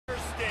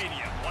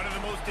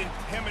most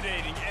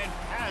intimidating and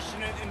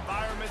passionate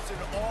environments in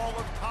all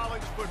of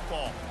college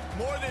football.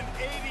 More than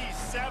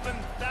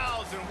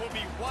 87,000 will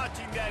be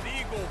watching that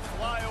eagle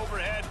fly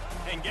overhead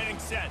and getting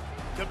set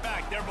to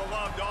back their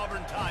beloved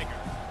Auburn Tigers.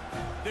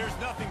 There's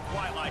nothing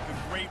quite like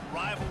a great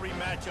rivalry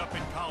matchup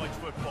in college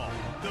football.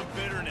 The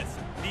bitterness,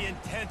 the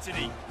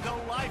intensity, the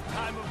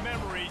lifetime of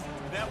memories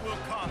that will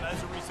come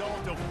as a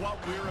result of what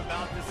we're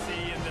about to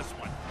see in this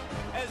one.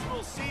 As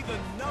we'll see the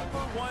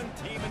 #1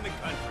 team in the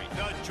country,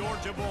 the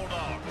Georgia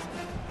Bulldogs,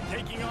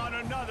 taking on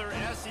another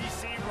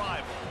SEC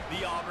rival,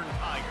 the Auburn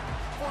Tigers.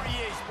 For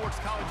EA Sports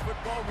College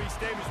Football, Reese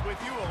Davis with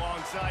you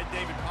alongside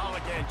David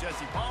Pollack and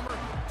Jesse Palmer.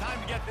 Time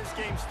to get this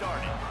game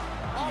started.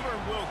 Auburn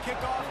will kick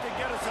off to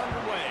get us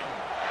underway.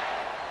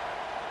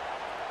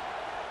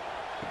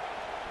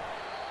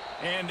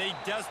 And they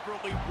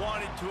desperately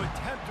wanted to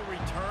attempt a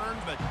return,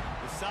 but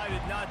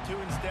decided not to.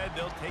 Instead,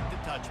 they'll take the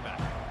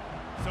touchback.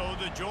 So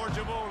the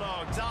Georgia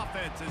Bulldogs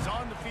offense is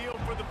on the field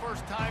for the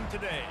first time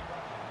today.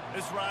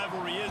 This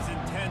rivalry is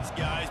intense,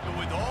 guys, but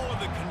with all of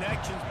the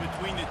connections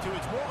between the two,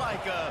 it's more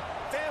like a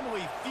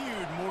family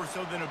feud more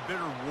so than a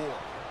bitter war.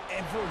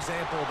 And for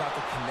example, about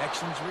the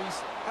connections,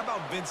 Reese, how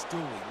about Vince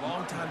Dooley,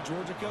 longtime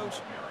Georgia coach?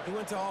 He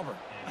went to Auburn.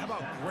 How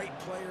about great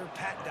player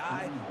Pat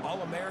Dye,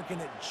 All-American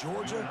at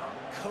Georgia,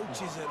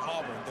 coaches at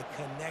Auburn? The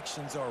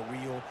connections are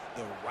real.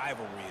 The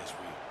rivalry is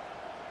real.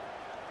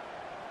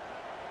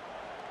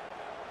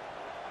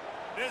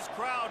 This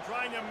crowd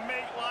trying to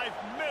make life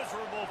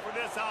miserable for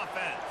this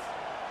offense.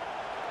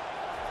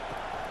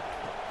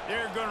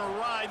 They're going to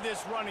ride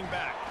this running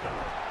back.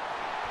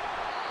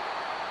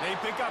 They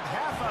pick up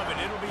half of it.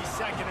 It'll be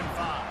 2nd and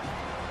 5.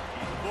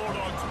 The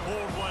Bulldogs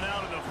pulled one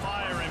out of the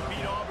fire and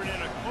beat Auburn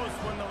in a close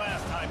one the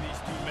last time these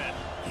two met.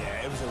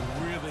 Yeah, it was a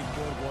really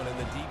good one in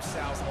the Deep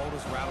South's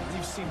oldest rivalry.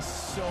 We've seen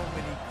so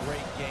many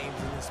great games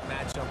in this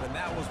matchup, and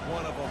that was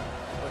one of them.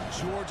 But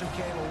Georgia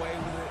came away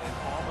with it, and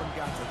Auburn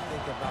got to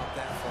think about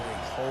that for a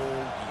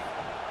whole year.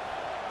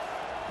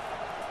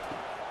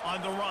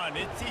 On the run,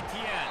 it's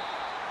Etienne.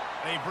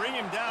 They bring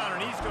him down,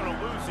 and he's going to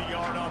lose a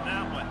yard on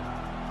that one.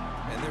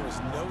 And there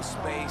was no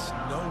space,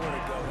 nowhere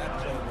to go. That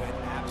play went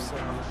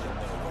absolutely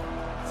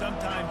nowhere.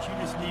 Sometimes you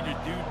just need a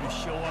dude to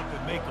show up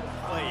and make a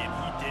play, and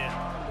he did.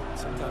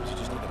 Sometimes you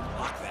just need to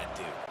block that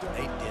dude.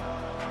 They didn't.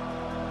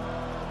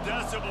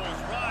 Decibels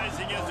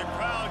rising as the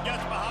crowd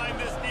gets behind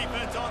this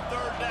defense on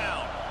 3rd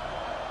down.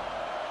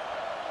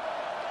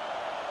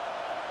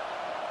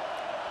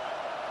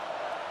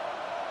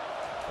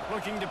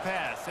 Looking to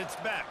pass. It's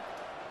Beck.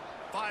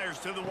 Fires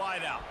to the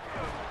wideout.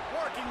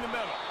 Working the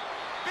middle.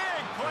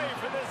 Big play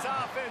for this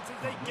offense as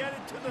they get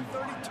it to the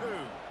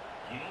 32.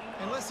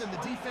 And listen, the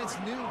defense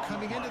knew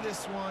coming into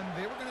this one,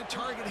 they were going to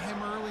target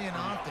him early and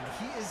often.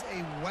 He is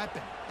a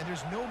weapon, and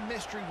there's no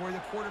mystery where the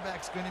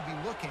quarterback's going to be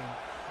looking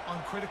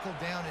on critical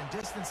down and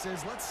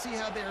distances. Let's see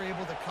how they're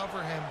able to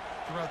cover him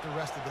throughout the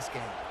rest of this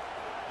game.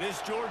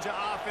 This Georgia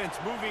offense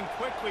moving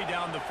quickly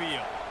down the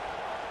field.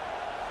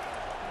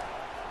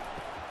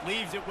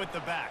 Leaves it with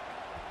the back.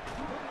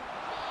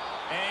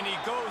 And he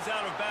goes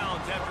out of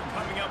bounds after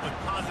coming up with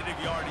positive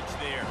yardage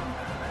there.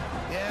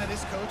 Yeah,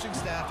 this coaching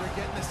staff, they're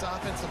getting this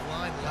offensive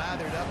line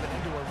lathered up and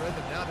into a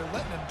rhythm. Now they're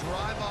letting them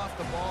drive off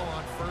the ball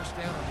on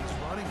 1st down on these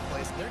running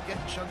plays. They're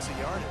getting chunks of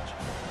yardage.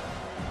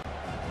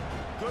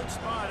 Good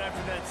spot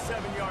after that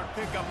 7-yard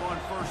pickup on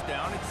 1st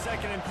down. It's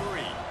 2nd and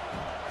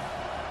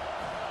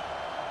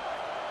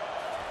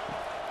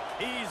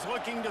 3. He's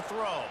looking to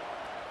throw.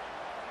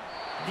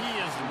 He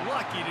is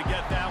lucky to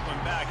get that one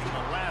back, and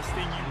the last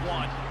thing you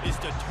want is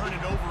to turn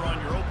it over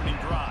on your opening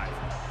drive.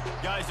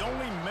 Guys,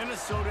 only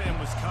Minnesota and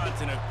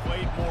Wisconsin have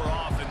played more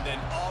often than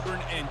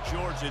Auburn and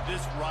Georgia. This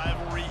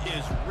rivalry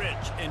is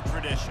rich in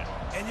tradition.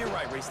 And you're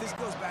right, Reese. This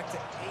goes back to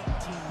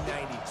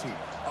 1892.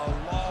 A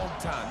long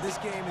time. This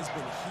game has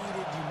been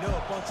heated. You know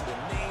a bunch of the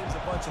names,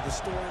 a bunch of the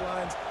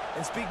storylines.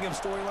 And speaking of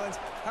storylines,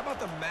 how about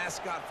the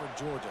mascot for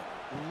Georgia?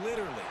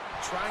 Literally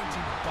trying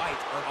to bite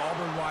an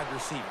Auburn wide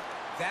receiver.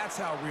 That's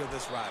how real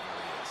this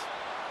rivalry is.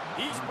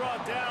 He's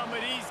brought down, but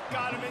he's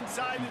got him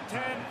inside the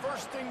 10.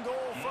 1st and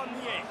goal from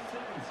the 8.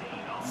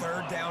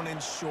 3rd down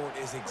and short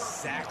is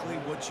exactly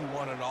what you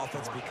want on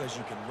offense because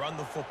you can run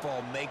the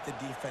football, make the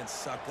defense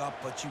suck up,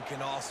 but you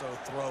can also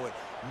throw it.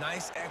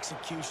 Nice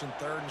execution,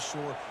 3rd and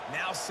short,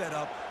 now set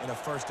up in a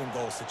 1st and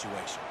goal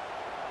situation.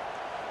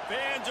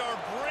 Fans are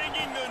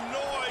bringing the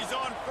noise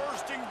on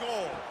 1st and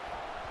goal.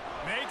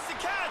 Makes the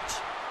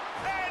catch,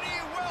 and he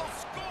will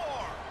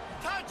score.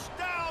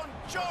 Touchdown,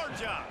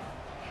 Georgia.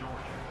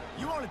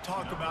 You want to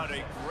talk about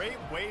a great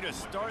way to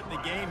start the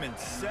game and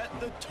set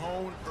the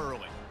tone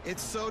early.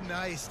 It's so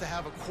nice to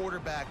have a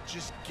quarterback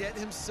just get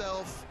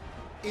himself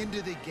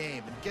into the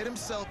game and get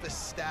himself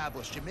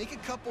established. You make a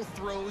couple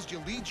throws,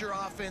 you lead your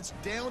offense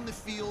down the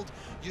field,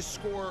 you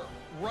score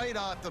right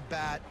off the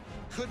bat.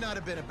 Could not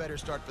have been a better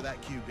start for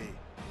that QB.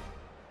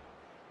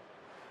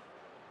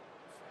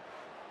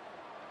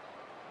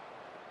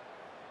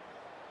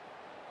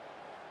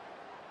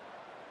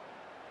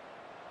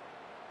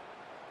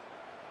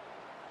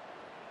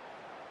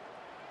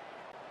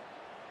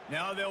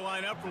 Now they'll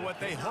line up for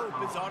what they hope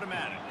is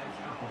automatic.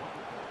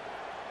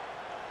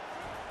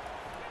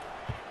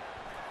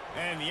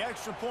 And the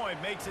extra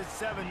point makes it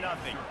 7-0.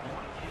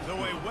 So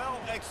a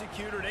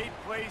well-executed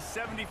 8-play,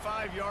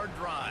 75-yard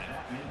drive.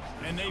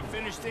 And they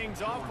finish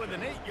things off with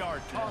an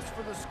 8-yard toss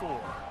for the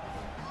score.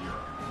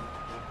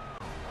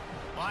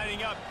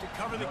 Lining up to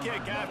cover the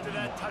kick after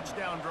that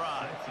touchdown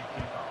drive.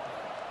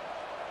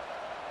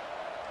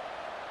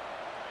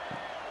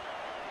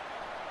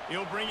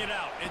 He'll bring it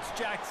out. It's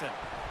Jackson.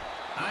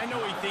 I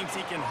know he thinks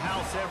he can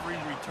house every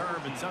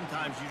return, but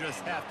sometimes you just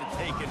have to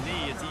take a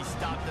knee as he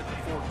stopped at the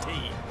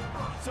 14.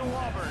 So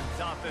Auburn's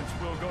offense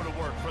will go to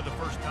work for the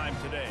first time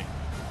today.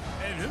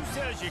 And who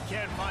says you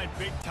can't find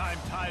big-time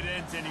tight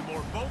ends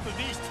anymore? Both of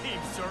these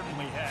teams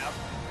certainly have.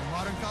 In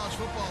modern college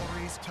football,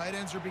 Reese, tight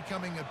ends are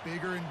becoming a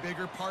bigger and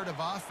bigger part of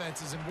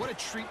offenses, and what a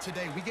treat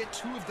today. We get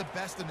two of the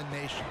best in the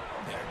nation.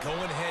 They're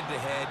going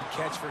head-to-head,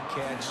 catch for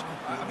catch.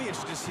 I'll be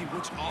interested to see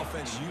which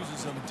offense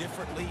uses them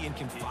differently and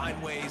can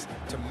find ways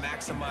to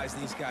maximize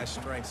these guys'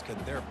 strengths because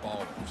they're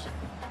ballers.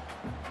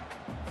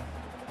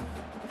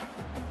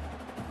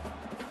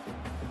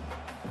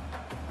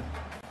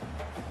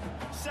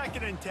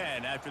 Second and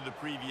 10 after the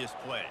previous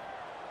play.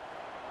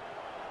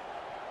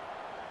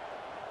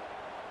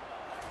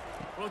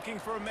 Looking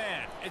for a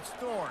man. It's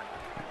Thorne.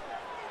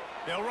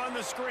 They'll run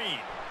the screen.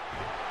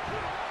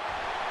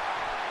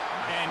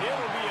 And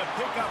it'll be a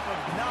pickup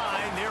of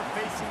 9. They're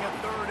facing a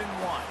 3rd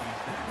and 1.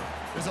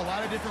 There's a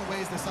lot of different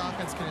ways this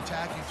offense can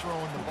attack you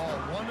throwing the ball.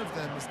 One of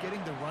them is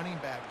getting the running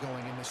back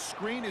going, and the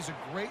screen is a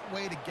great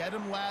way to get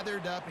him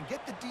lathered up and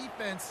get the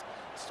defense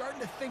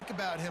starting to think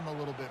about him a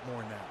little bit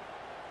more now.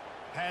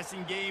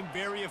 Passing game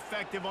very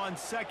effective on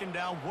 2nd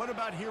down. What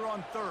about here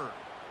on 3rd?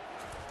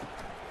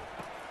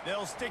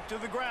 They'll stick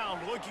to the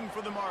ground looking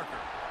for the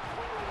marker.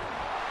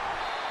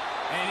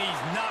 And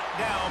he's knocked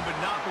down, but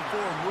not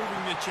before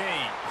moving the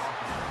chains.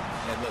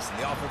 And listen,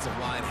 the offensive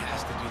line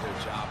has to do their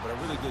job, but a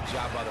really good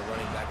job by the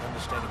running back,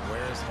 understanding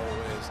where his hole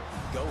is.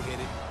 Go hit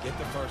it, get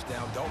the first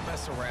down, don't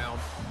mess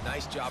around.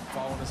 Nice job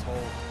following his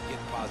hole,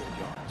 getting positive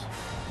yards.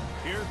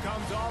 Here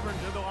comes Auburn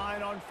to the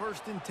line on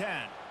 1st and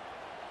 10.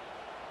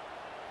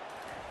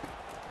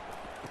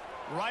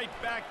 Right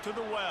back to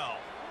the well.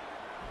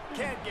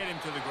 Can't get him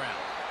to the ground.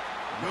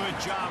 Good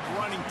job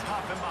running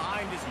tough and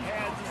behind his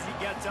pads as he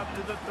gets up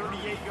to the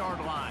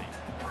 38-yard line.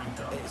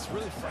 It's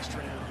really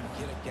frustrating when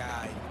you get a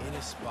guy in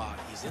his spot.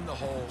 He's in the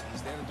hole.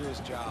 He's there to do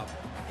his job.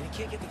 And you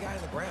can't get the guy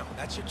on the ground.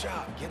 That's your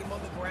job. Get him on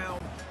the ground.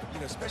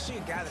 You know, especially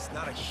a guy that's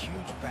not a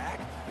huge back.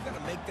 You got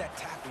to make that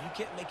tackle. You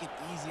can't make it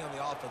easy on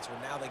the offense where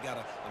now they got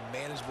a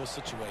manageable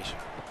situation.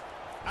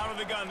 Out of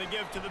the gun, they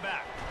give to the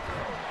back.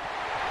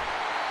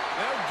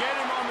 They'll get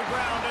him on the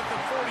ground at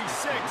the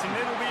 46, and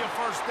it'll be a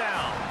 1st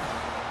down.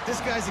 This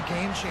guy's a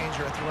game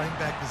changer at the running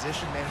back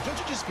position, man. Don't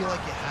you just feel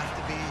like you have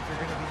to be if you're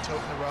going to be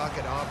toting the rock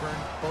at Auburn?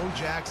 Bo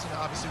Jackson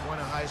obviously won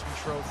a Heisman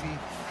Trophy.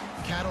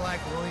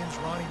 Cadillac Williams,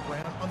 Ronnie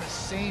Brown on the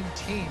same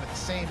team at the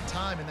same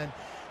time. And then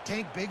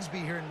Tank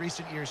Bigsby here in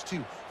recent years,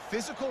 too.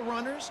 Physical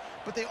runners,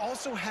 but they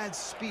also had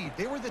speed.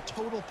 They were the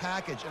total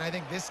package, and I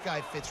think this guy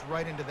fits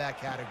right into that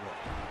category.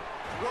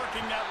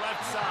 Working that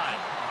left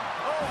side.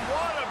 Oh,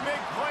 what a big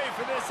play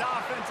for this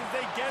offense as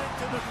they get it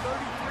to the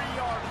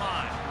 33-yard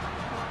line.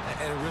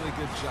 And a really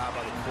good job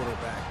by the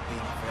quarterback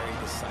being very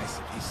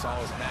decisive. He saw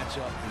his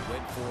matchup, he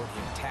went for it,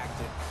 he attacked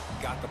it,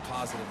 got the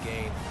positive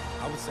gain.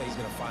 I would say he's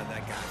going to find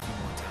that guy a few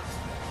more times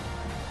today.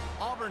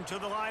 Auburn to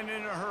the line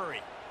in a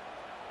hurry.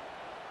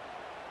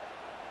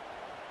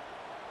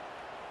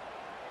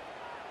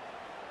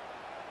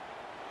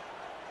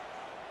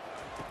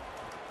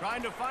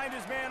 Trying to find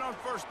his man on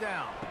 1st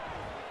down.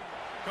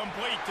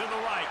 Complete to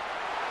the right.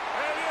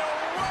 And he'll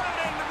run it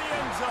into the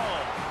end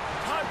zone.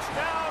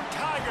 Touchdown,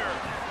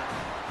 Tigers.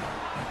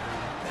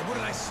 And what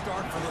a nice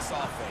start for this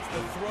offense.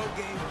 The throw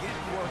game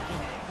getting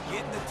working,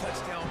 getting the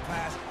touchdown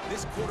pass.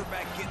 This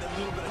quarterback getting a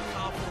little bit of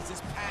confidence.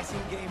 This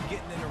passing game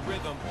getting in a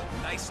rhythm.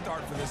 Nice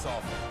start for this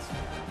offense.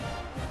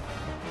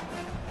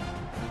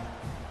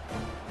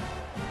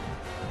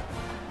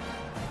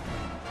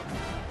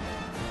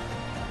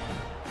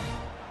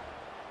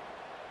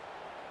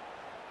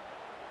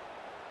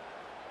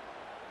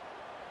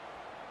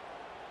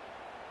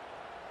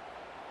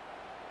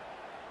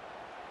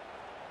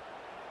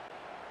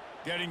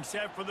 Getting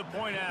set for the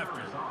point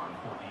after.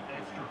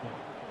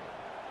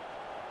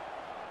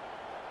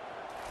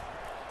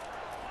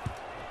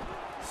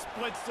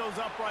 Splits those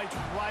uprights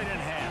right in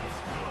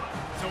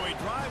half. So a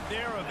drive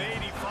there of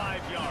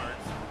 85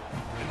 yards.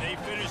 And they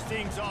finish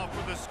things off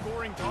with a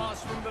scoring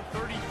toss from the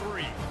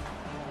 33.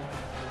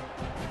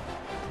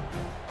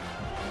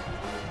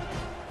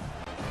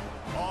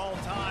 All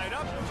tied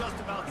up and just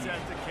about set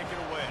to kick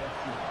it away.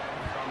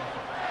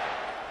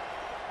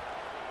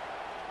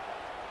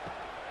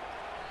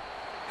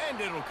 And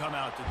it'll come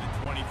out to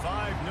the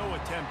 25. No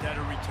attempt at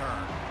a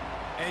return.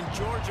 And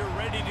Georgia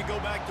ready to go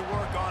back to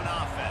work on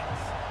offense.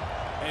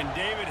 And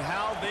David,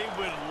 how they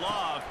would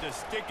love to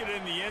stick it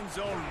in the end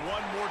zone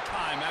one more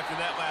time after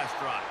that last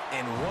drive.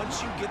 And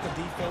once you get the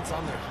defense on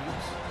their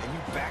heels and you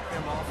back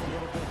them off a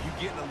little bit, you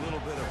get in a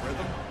little bit of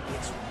rhythm,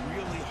 it's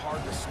really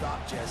hard to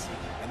stop, Jesse,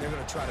 and they're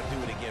going to try to do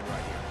it again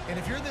right here. And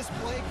if you're this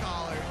play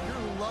caller,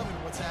 you're loving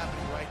what's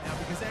happening right now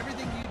because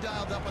everything you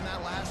dialed up on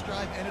that last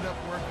drive ended up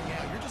working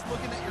out. You're just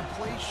looking at your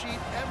play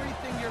sheet.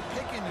 Everything you're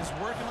picking is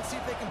working. Let's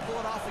see if they can pull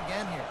it off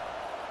again here.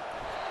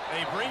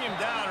 They bring him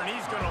down, and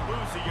he's going to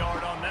lose a yard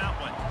on that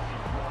one.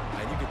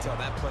 And you can tell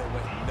that play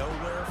went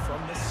nowhere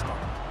from the start.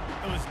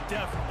 It was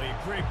definitely a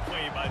great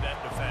play by that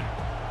defender.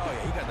 Oh,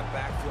 yeah, he got the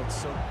backfield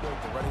so quick,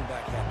 the running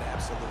back had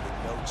absolutely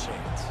no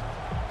chance.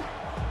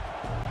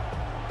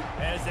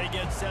 As they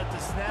get set to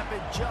snap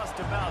it,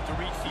 just about to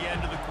reach the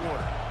end of the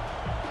quarter.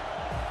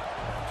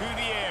 To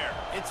the air,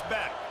 it's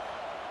Beck.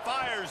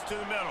 Fires to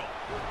the middle.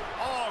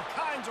 All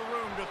kinds of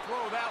room to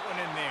throw that one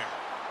in there.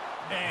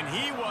 And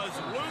he was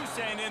loose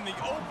and in the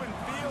open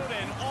field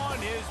and on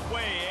his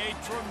way. A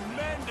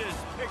tremendous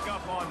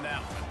pickup on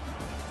that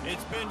one.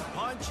 It's been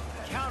punch,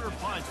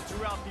 counter-punch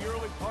throughout the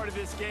early part of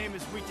this game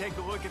as we take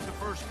a look at the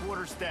first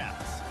quarter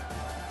stats.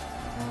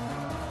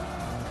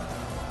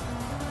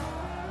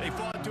 They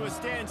fought to a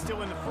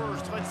standstill in the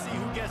first. Let's see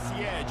who gets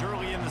the edge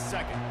early in the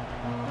second.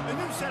 A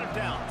new set of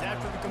downs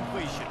after the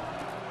completion.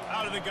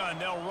 Out of the gun,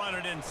 they'll run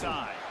it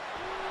inside.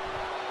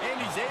 And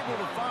he's able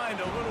to find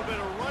a little bit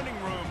of running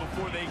room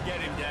before they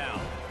get him down.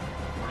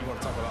 You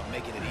want to talk about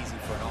making it easy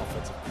for an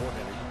offensive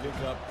coordinator. You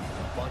pick up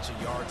a bunch of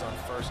yards on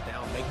first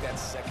down, make that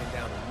second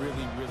down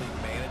really, really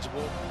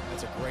manageable.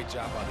 That's a great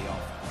job by the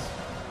offense.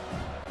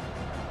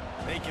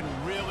 They can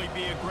really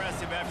be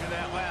aggressive after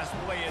that last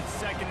play at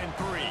 2nd and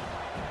 3.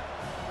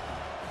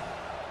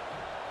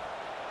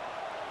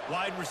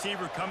 Wide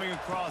receiver coming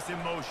across in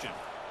motion.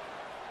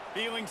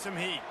 Feeling some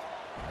heat.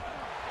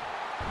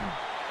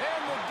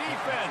 And the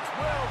defense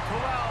will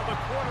corral the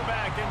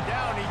quarterback, and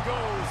down he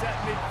goes at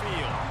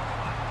midfield.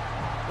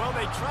 Well,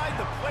 they tried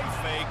the play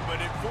fake, but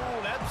it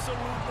fooled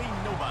absolutely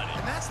nobody.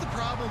 And that's the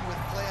problem with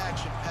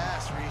play-action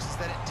pass, Reese, is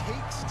that it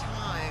takes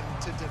time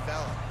to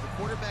develop. The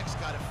quarterback's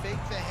got to fake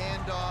the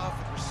handoff.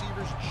 The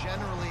receivers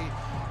generally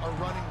are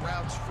running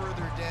routes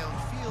further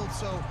downfield,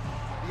 so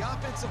the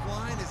offensive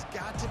line has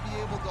got to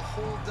be able to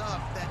hold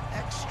up that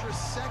extra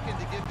second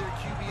to give their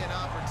QB an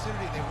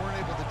opportunity. They weren't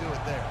able to do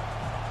it there.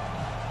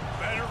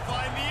 Better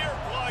find the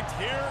earplugs.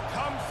 Here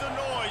comes the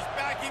noise,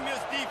 backing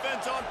this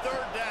defense on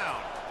 3rd down.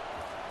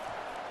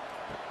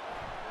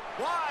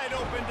 Wide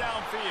open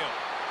downfield.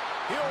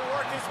 He'll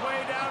work his way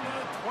down to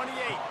the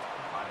 28.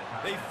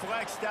 They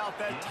flexed out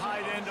that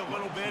tight end a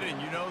little bit, and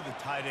you know the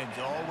tight end's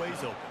always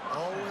open.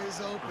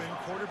 Always open.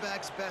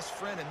 Quarterback's best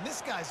friend. And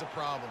this guy's a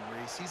problem,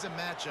 Reese. He's a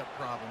matchup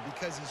problem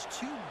because he's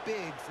too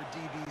big for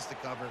DBs to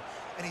cover,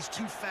 and he's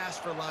too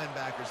fast for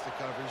linebackers to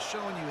cover. He's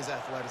showing you his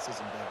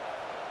athleticism there.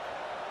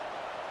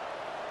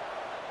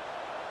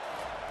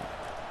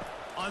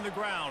 On the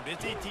ground,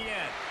 it's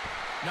Etienne.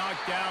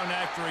 Knocked down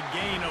after a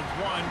gain of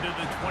 1 to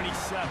the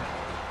 27.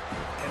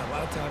 And a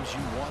lot of times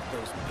you want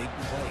those big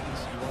plays.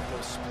 You want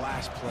those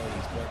splash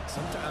plays. But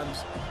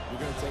sometimes you're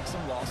going to take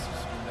some losses.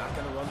 You're not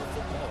going to run the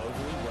football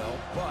overly well.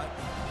 But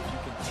if you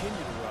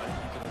continue to run it,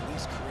 you can at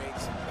least create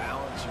some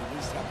balance. You at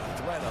least have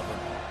the threat of it.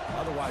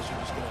 Otherwise,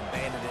 you're just going to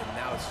abandon it, and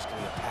now it's just going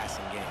to be a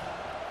passing game.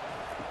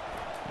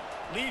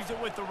 Leaves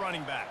it with the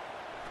running back.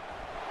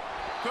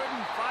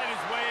 Couldn't fight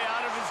his way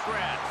out of his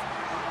grasp.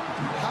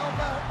 How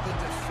about the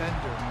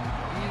defender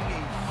being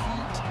a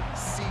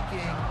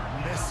heat-seeking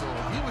missile?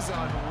 He was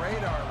on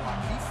radar lock.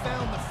 He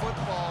found the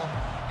football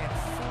and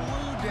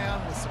flew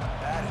down with some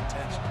bad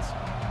intentions.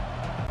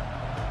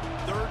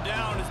 3rd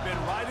down has been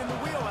right in the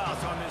wheelhouse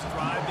on this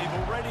drive. They've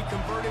already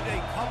converted a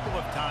couple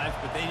of times,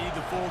 but they need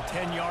the full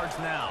 10 yards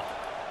now.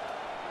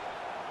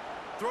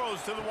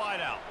 Throws to the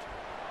wideout.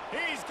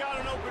 He's got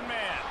an open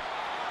man.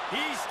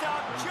 He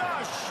stopped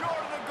just short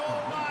of the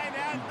goal line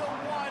at the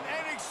 1.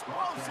 An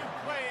explosive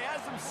play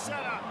has him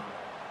set up.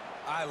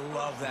 I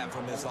love that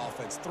from this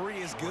offense. 3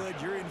 is good.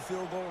 You're in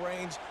field goal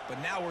range, but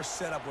now we're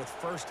set up with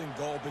 1st and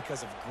goal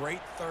because of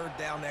great 3rd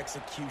down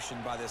execution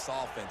by this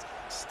offense.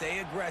 Stay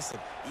aggressive.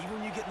 Even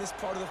when you get in this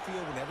part of the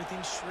field, when everything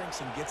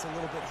shrinks and gets a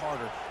little bit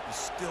harder, you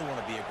still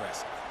want to be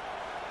aggressive.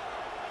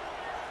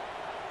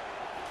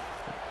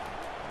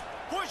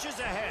 Pushes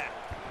ahead.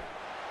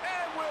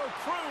 And will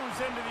cruise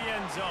into the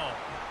end zone.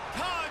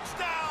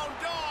 Touchdown,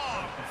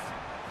 Dogs!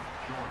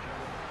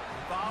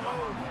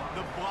 Follow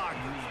the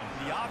blockers.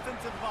 The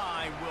offensive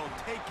line will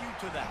take you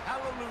to the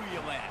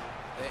hallelujah land.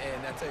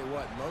 And I tell you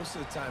what, most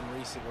of the time,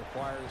 Reese, it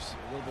requires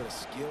a little bit of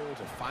skill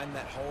to find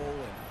that hole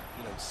and,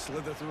 you know,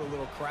 slither through a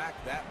little crack.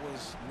 That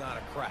was not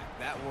a crack.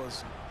 That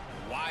was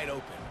wide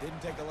open.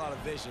 Didn't take a lot of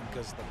vision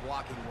because the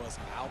blocking was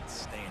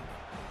outstanding.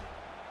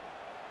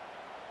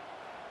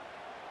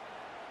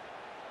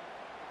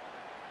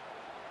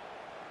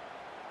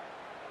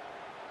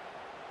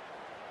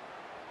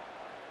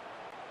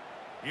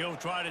 He'll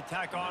try to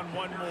tack on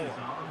one more.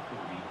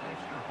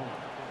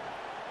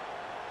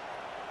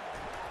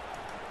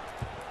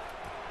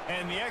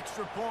 And the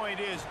extra point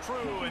is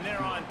true, and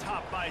they're on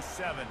top by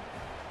 7.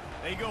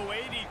 They go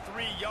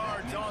 83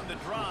 yards on the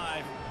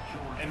drive,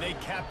 and they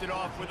capped it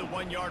off with a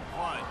 1-yard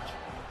plunge.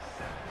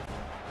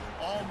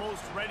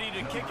 Almost ready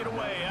to kick it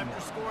away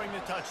after scoring the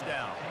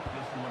touchdown.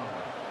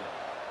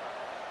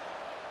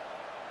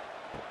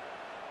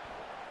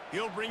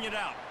 He'll bring it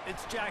out.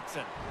 It's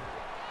Jackson.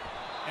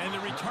 And the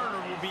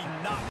returner will be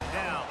knocked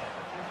down.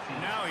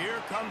 Now here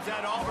comes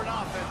that Auburn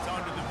offense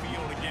onto the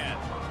field again.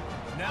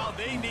 Now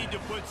they need to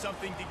put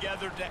something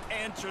together to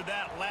answer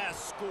that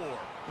last score.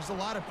 There's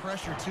a lot of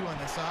pressure, too, on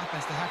this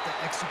offense to have to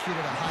execute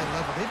at a high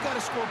level. They've got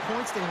to score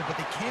points, David, but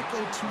they can't go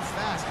too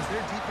fast because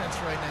their defense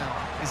right now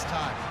is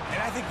tied.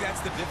 And I think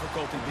that's the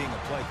difficulty being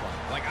a play clock.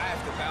 Like, I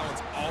have to balance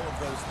all of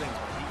those things.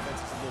 My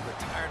defense is a little bit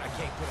tired. I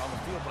can't put on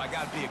the field, but I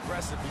got to be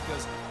aggressive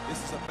because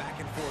this is a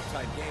back-and-forth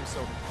type game,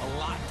 so a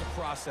lot to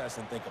process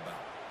and think about.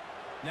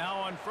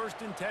 Now on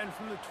 1st and 10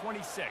 from the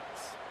 26.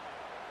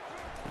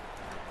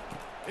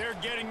 They're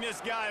getting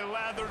this guy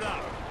lathered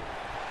up.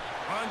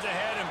 Runs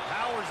ahead and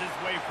powers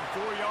his way for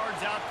 4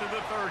 yards out to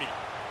the 30.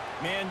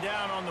 Man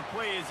down on the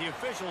play as the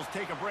officials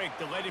take a break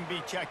to let him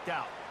be checked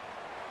out.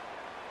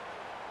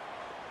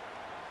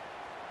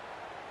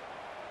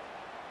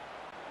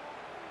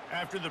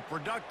 After the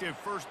productive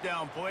first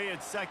down play,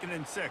 it's 2nd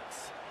and 6.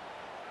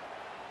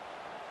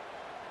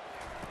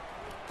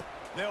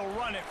 They'll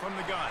run it from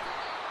the gun.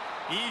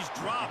 He's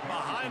dropped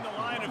behind the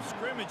line of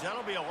scrimmage.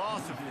 That'll be a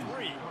loss of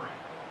 3.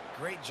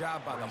 Great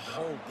job by the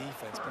whole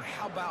defense, but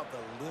how about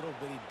the little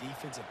bitty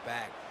defensive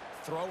back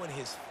throwing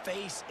his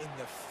face in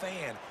the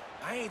fan?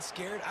 I ain't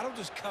scared. I don't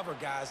just cover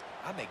guys.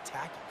 I make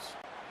tackles.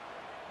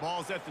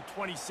 Ball's at the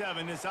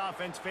 27. This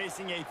offense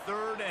facing a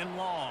 3rd and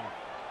long.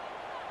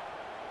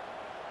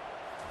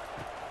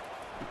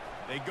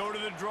 They go to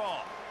the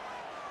draw.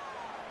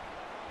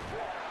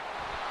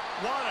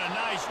 What a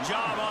nice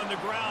job on the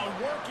ground,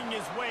 working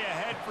his way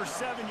ahead for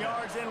 7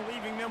 yards and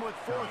leaving them with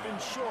 4th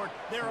and short.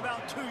 They're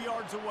about 2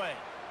 yards away.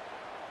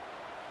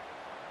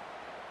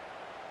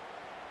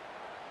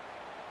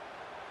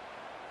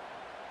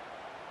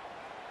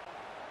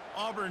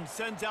 Auburn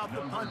sends out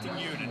the punting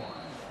unit.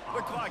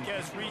 The clock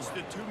has reached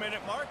the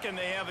 2-minute mark, and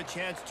they have a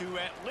chance to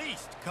at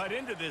least cut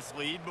into this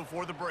lead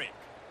before the break.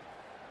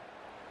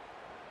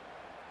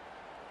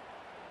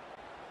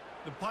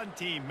 The punt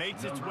team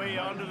makes its way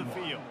onto the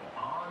field.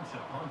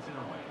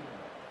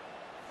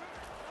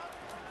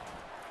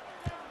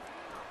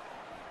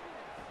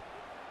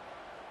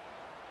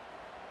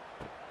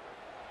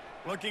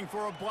 Looking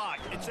for a block.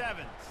 It's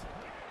Evans.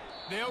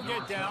 They'll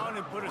get down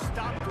and put a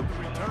stop to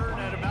the return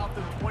at about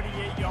the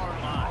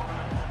 28-yard line.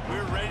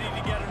 We're ready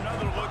to get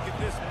another look at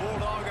this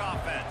Bulldog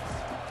offense.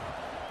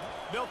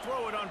 They'll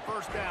throw it on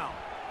 1st down.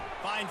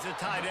 Finds a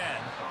tight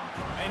end.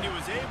 And he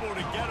was able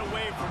to get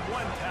away from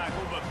one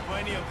tackle, but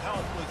plenty of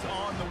help was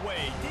on the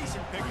way.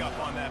 Decent pickup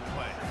on that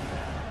play.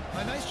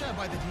 A nice job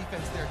by the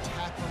defense there,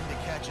 tackling the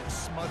catch and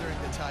smothering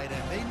the tight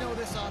end. They know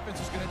this offense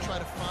is going to try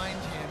to find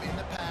him in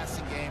the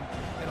passing game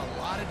in a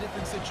lot of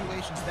different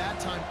situations. That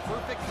time,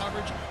 perfect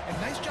coverage, and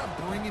nice job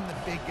bringing the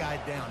big guy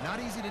down. Not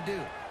easy to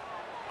do.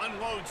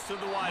 Unloads to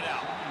the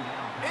wideout.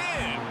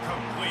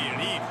 Incomplete.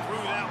 He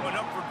threw that one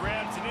up for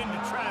grabs and into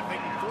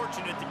traffic, and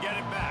fortunate to get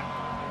it back.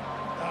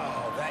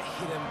 Oh, that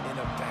hit him in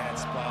a bad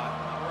spot,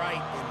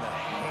 right in the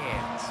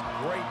hands.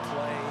 Great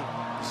play.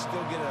 You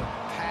still get a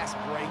pass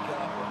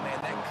breakup, but man,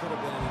 that could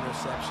have been an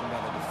interception by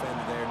the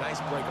defender there.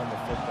 Nice break on the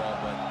football,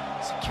 but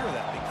secure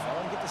that big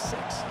fella and get the 6.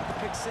 Get the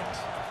pick 6.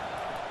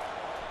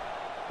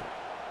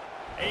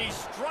 A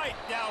strike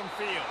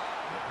downfield.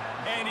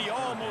 And he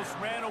almost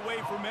ran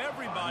away from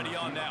everybody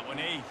on that one.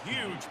 A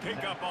huge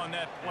pickup on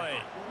that play.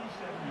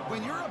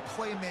 When you're a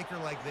playmaker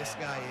like this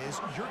guy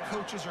is, your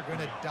coaches are going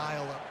to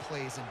dial up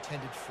plays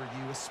intended for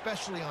you,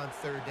 especially on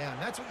 3rd down.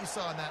 That's what you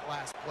saw in that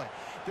last play.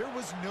 There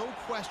was no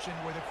question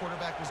where the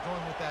quarterback was going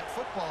with that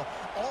football.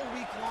 All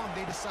week long,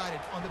 they decided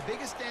on the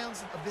biggest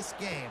downs of this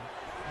game,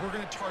 we're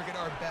going to target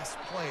our best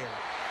player,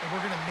 and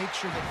we're going to make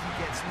sure that he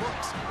gets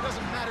looks. It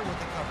doesn't matter what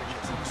the coverage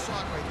is. You saw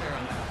it right there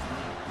on that.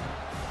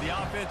 The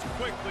offense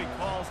quickly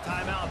calls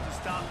timeout to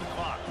stop the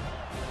clock.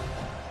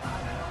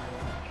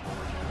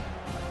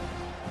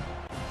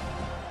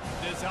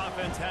 This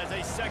offense has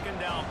a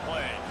 2nd down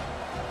play.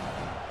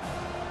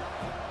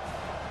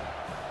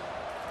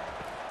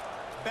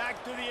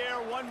 Back to the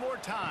air one more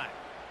time.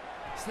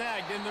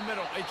 Snagged in the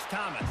middle. It's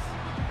Thomas.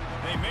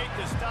 They make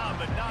the stop,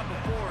 but not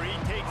before he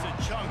takes a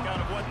chunk out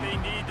of what they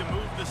need to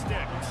move the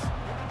sticks.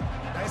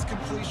 Nice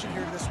completion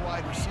here to this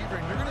wide receiver,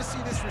 and you're going to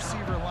see this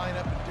receiver line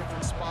up in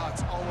different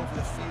spots all over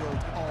the field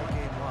all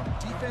game long.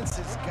 Defense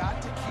has got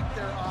to keep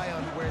their eye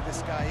on where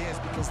this guy is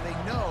because they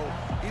know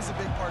he's a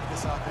big part of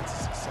this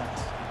offense's success.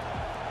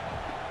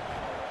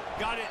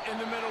 Got it in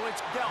the middle.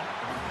 It's Delp.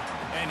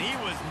 And he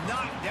was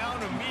knocked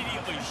down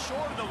immediately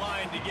short of the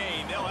line to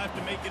gain. They'll have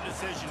to make a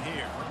decision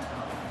here.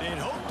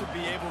 They'd hope to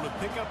be able to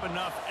pick up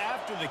enough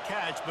after the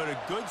catch, but a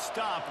good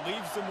stop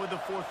leaves them with a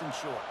 4th and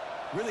short.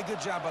 Really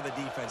good job by the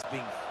defense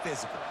being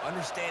physical,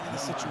 understanding the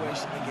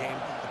situation in the game.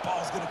 The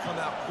ball's going to come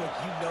out quick.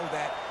 You know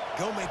that.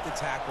 go make the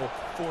tackle,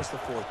 force the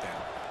fourth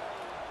down.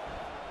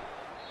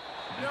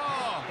 No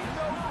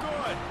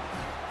good.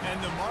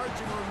 And the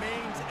margin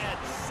remains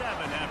at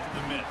 7 after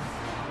the miss.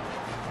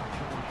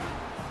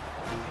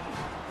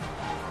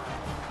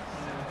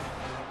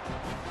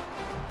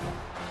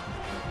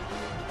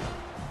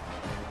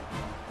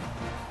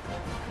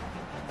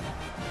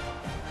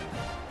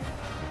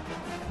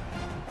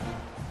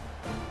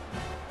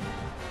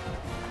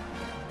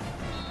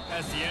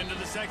 That's the end of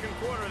the second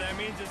quarter. That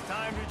means it's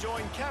time to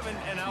join Kevin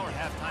and our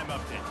halftime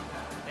update.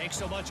 Thanks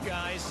so much,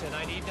 guys. And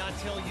I need not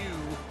tell you,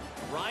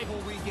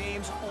 rivalry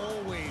games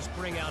always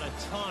bring out a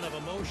ton of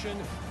emotion.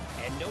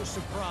 And no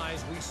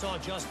surprise, we saw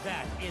just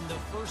that in the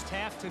first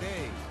half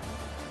today.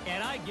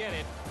 And I get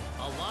it.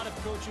 A lot of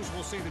coaches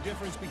will say the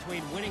difference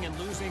between winning and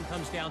losing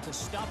comes down to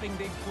stopping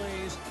big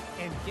plays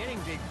and getting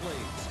big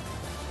plays.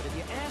 But if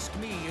you ask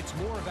me, it's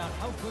more about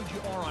how good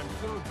you are on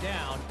third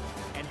down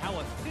and how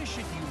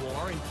efficient you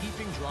are in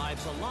keeping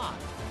drives alive.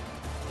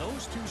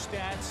 Those two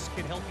stats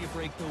can help you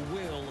break the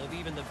will of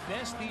even the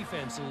best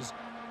defenses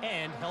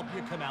and help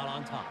you come out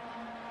on top.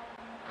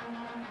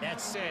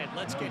 That said,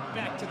 let's get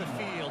back to the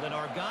field and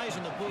our guys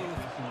in the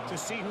booth to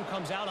see who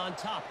comes out on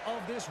top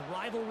of this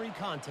rivalry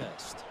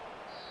contest.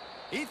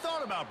 He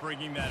thought about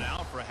bringing that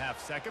out for a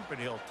half second, but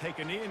he'll take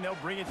a knee and they'll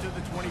bring it to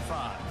the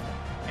 25.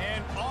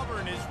 And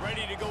Auburn is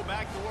ready to go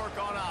back to work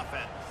on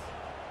offense.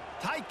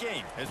 Tight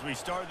game as we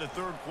start the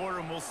third quarter,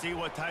 and we'll see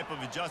what type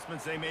of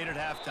adjustments they made at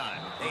halftime.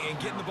 And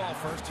getting the ball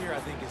first here, I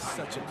think, is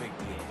such a big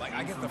deal. Like,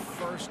 I get the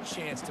first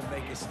chance to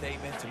make a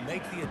statement, to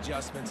make the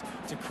adjustments,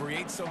 to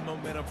create some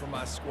momentum for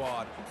my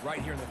squad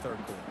right here in the third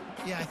quarter.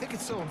 Yeah, I think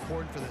it's so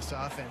important for this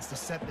offense to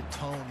set the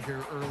tone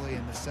here early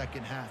in the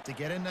second half, to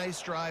get a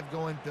nice drive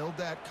going, build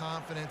that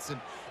confidence, and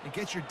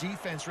get your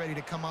defense ready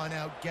to come on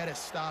out, get a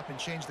stop, and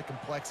change the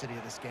complexity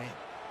of this game.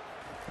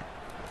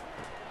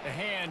 A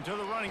hand to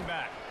the running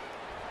back.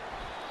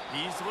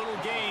 These little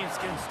gains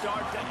can start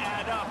to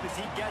add up as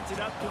he gets it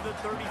up to the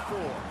 34.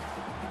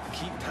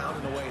 Keep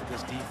pounding away at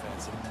this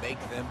defense and make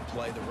them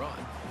play the run.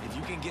 If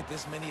you can get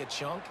this many a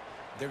chunk,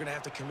 they're going to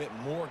have to commit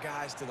more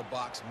guys to the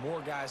box,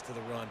 more guys to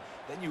the run.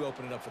 Then you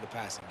open it up for the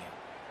passing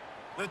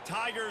game. The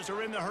Tigers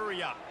are in the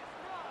hurry up.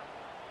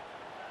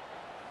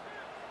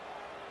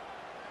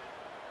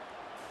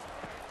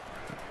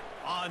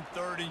 On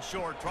third and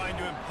short, trying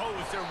to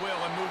impose their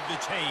will and move the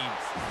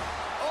chains.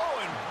 Oh,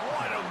 and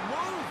what a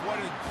move, what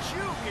a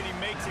juke, and he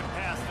makes it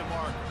past the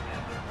mark.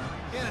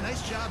 Yeah, a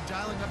nice job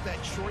dialing up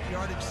that short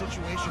yardage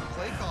situation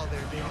play call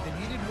there, David. They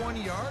needed 1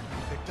 yard,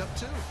 you picked up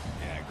 2.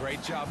 Yeah,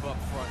 great job up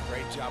front,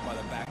 great job by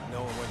the back,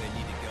 knowing where they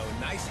need to go.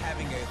 Nice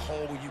having a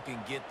hole you can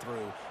get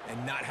through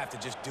and not have to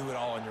just do it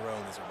all on your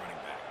own as a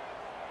running back.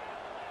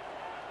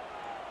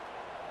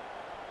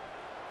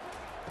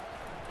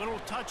 Little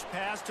touch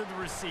pass to the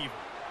receiver.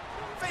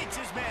 Fakes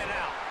his man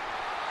out.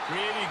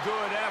 Pretty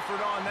good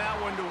effort on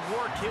that one to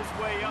work his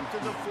way up to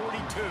the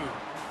 42.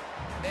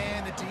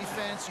 Man, the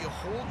defense, you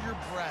hold your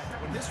breath.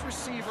 When this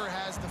receiver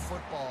has the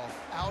football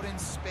out in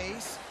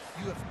space,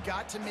 you have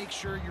got to make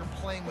sure you're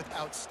playing with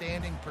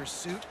outstanding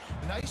pursuit.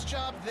 Nice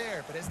job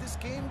there, but as this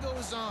game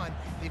goes on,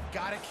 they've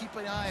got to keep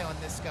an eye on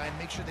this guy and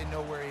make sure they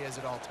know where he is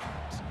at all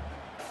times.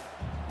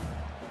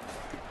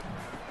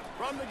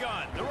 From the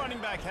gun, the running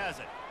back has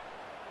it.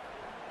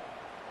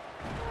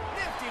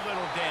 Nifty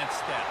little dance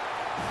step.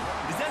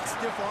 Is that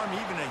stiff arm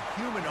even a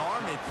human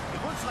arm?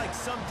 It looks like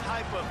some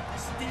type of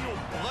steel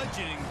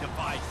bludgeoning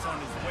device on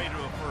his way to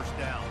a first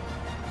down.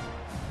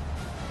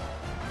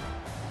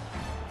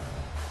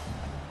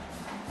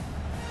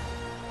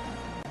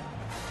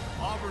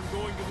 Auburn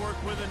going to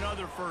work with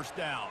another first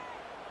down.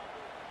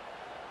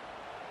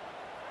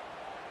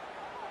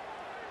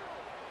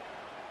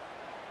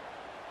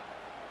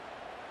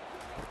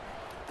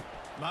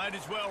 Might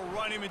as well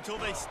run him until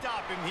they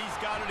stop him. He's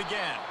got it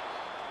again.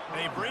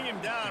 They bring him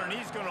down, and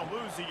he's going to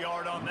lose a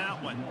yard on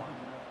that one.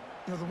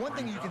 You know, the one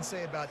thing you can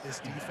say about this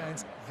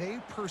defense, they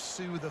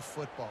pursue the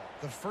football.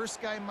 The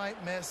first guy might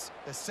miss,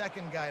 the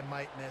second guy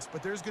might miss,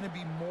 but there's going to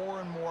be more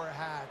and more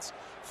hats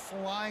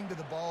flying to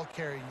the ball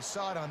carrier. You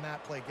saw it on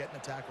that play, getting a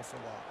tackle for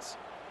loss.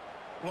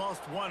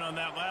 Lost one on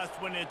that last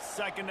one. It's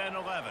 2nd and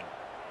 11.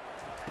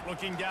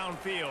 Looking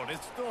downfield,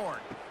 it's Thorne.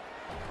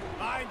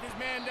 Finds his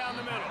man down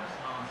the middle.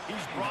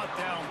 He's brought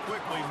down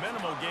quickly.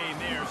 Minimal gain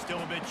there. Still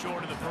a bit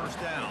short of the first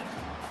down.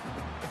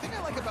 The thing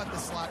I like about the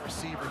slot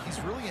receiver, he's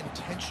really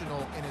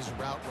intentional in his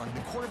route running.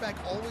 The quarterback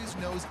always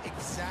knows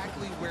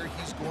exactly where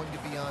he's going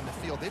to be on the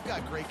field. They've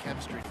got great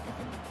chemistry together.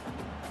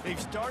 They've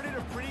started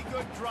a pretty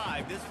good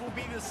drive. This will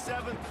be the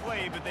 7th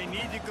play, but they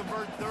need to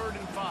convert 3rd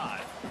and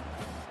 5.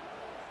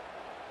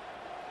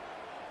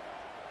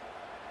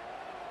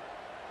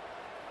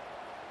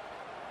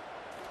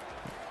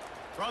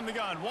 From the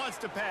gun, wants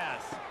to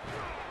pass.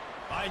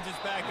 Finds his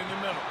back in the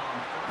middle.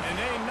 And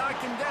they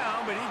knocked him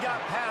down, but he got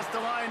past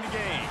the line to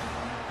gain.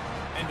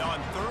 And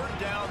on 3rd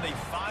down, they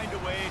find a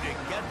way to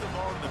get the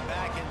ball to the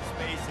back end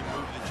space and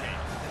move the chain.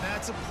 And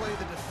that's a play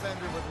the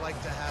defender would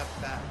like to have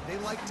back. They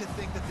like to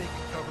think that they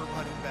can cover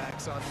running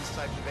backs on these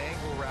types of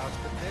angle routes,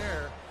 but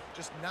there,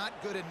 just not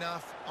good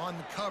enough on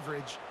the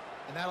coverage,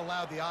 and that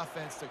allowed the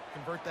offense to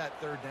convert that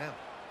third down.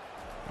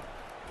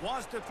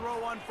 Wants to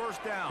throw on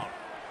first down.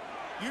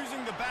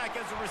 Using the back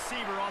as a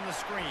receiver on the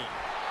screen.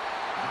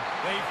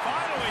 They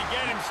finally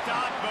get him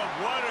stopped, but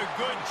what a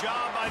good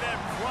job by that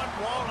front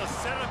wall to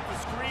set up the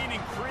screen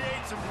and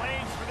create some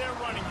lanes for their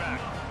running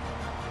back.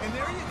 And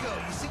there you go.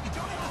 You see, you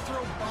don't have to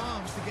throw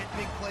bombs to get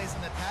big plays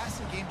in the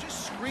passing game.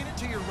 Just screen it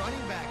to your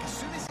running back. As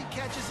soon as he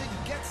catches it, he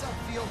gets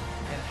upfield.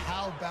 And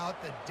how about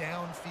the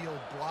downfield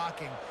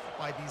blocking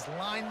by these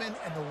linemen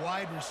and the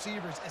wide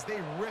receivers as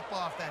they rip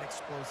off that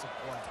explosive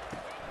play.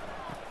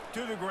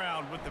 To the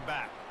ground with the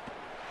back.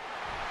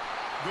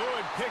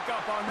 Good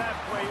pickup on that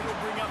play.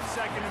 It'll bring up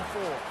 2nd and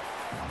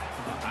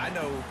 4. I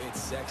know it's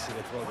sexy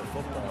to throw the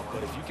football,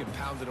 but if you can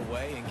pound it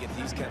away and get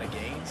these kind of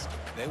gains,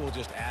 they will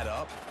just add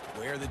up,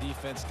 wear the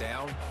defense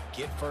down,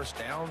 get first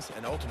downs,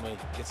 and ultimately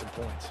get some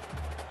points.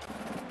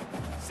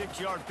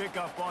 6-yard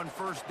pickup on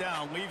first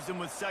down leaves them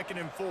with 2nd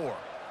and 4.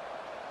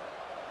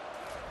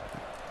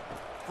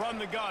 From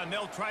the gun,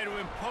 they'll try to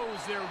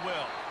impose their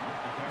will.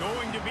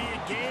 Going to be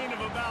a gain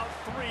of about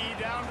 3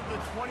 down to the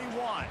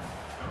 21.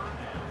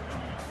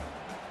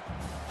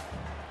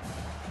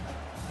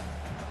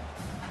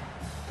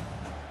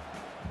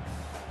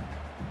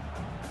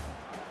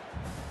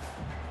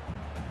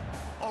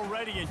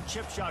 Already in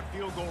chip shot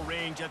field goal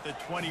range at the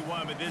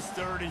 21, but this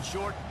 3rd and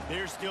short,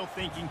 they're still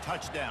thinking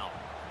touchdown.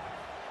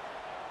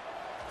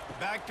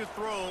 Back to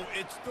throw,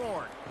 it's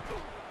Thorne.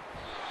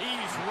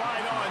 He's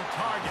right on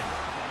target.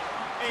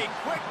 A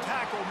quick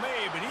tackle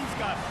made, but he's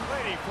got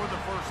plenty for the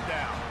first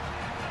down.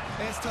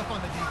 It's tough on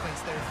the defense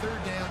there.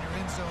 3rd down,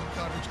 you're in zone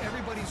coverage.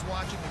 Everybody's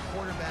watching the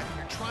quarterback, and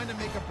you're trying to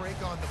make a break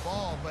on the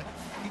ball, but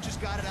he just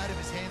got it out of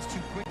his hands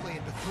too quickly,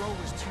 and the throw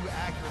was too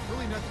accurate.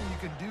 Really nothing you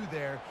can do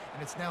there,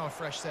 and it's now a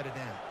fresh set of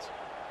downs.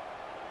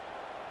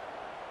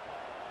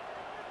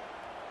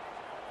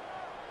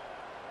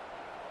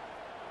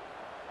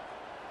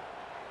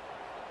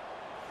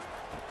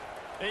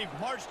 They've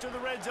marched to the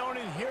red zone,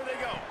 and here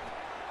they go.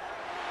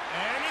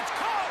 And it's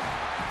caught!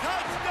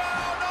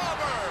 Touchdown,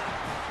 Auburn!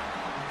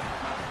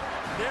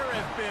 There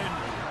have been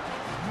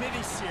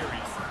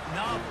miniseries,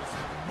 novels,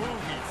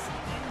 movies,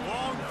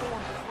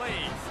 long-form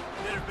plays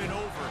that have been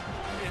over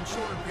in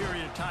shorter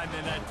period of time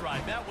than that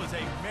drive. That was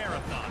a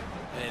marathon.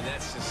 And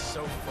that's just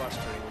so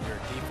frustrating when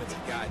you're a defensive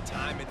guy,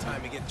 time and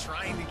time again,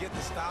 trying to get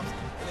the stops,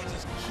 and they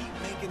just keep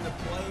making the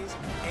plays,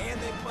 and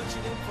they punch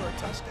it in for a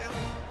touchdown.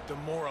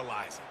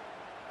 Demoralizing.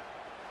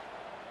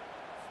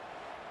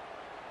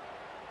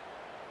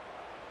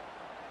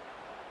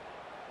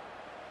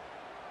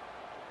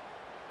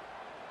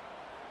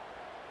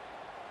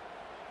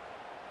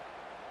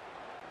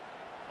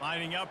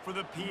 Lining up for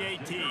the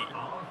PAT.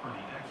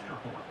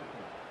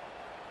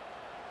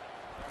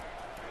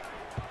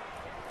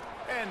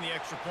 And the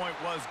extra point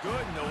was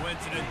good. No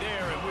incident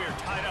there, and we're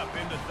tied up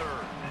in the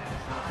 3rd.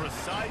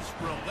 Precise,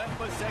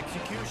 relentless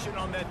execution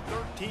on that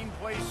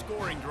 13-play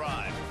scoring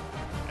drive.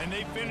 And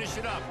they finish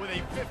it up with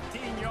a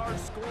 15-yard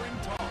scoring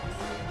toss.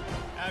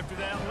 After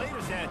that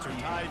latest answer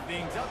tied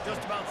things up,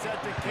 just about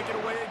set to kick it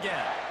away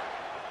again.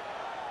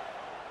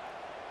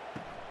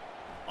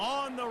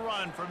 On the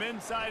run from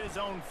inside his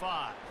own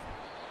 5.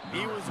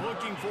 He was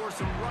looking for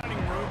some running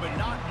room, but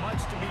not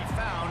much to be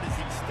found as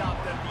he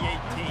stopped at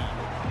the 18.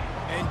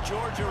 And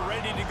Georgia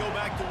ready to go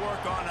back to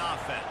work on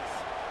offense.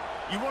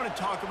 You want to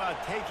talk about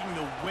taking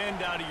the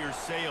wind out of your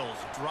sails.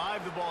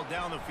 Drive the ball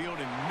down the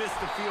field and miss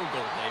the field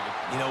goal, David.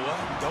 You know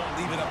what? Don't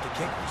leave it up to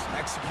kickers.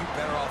 Execute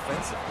better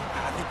offensively.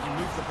 I think you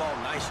move the ball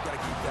nice. You got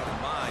to keep that in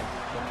mind.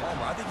 But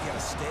Palmer, I think you got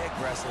to stay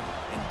aggressive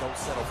and don't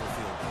settle for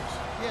field goals.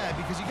 Yeah,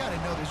 because you got to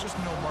know there's just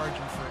no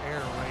margin for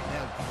error right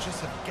now. You just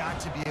have got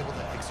to be able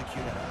to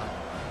execute at a high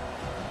level.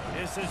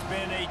 This has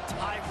been a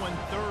tight one.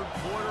 3rd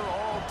quarter,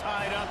 all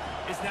tied up.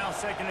 It's now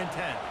 2nd and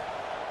 10.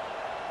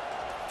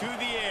 To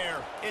the air,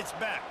 it's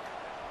back.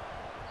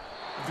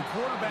 If the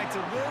quarterback's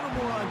a little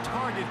more on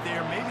target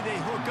there, maybe they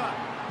hook up,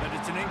 but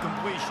it's an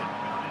incompletion.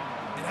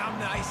 And how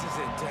nice is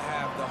it to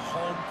have the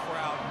home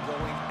crowd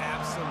going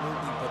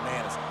absolutely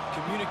bananas?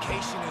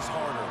 Communication is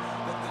harder.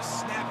 The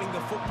snapping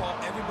the football,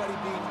 everybody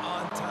being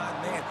on time.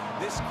 Man,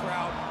 this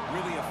crowd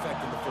really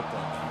affected the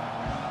football game.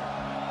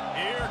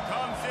 Here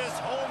comes this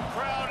home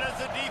crowd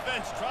as the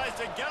defense tries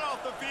to get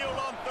off the field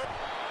on 3rd.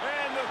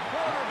 And the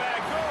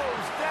quarterback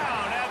goes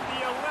down at the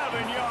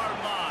 11-yard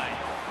line.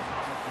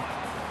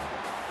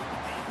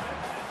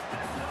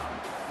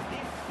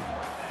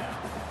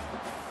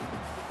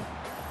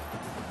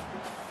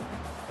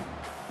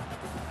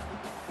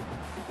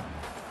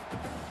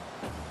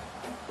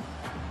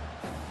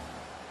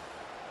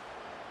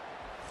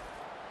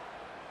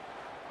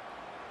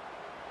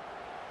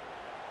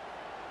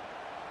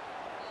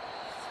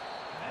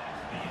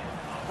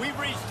 We've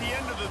reached the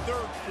end of the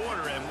 3rd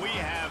quarter, and we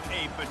have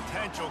a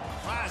potential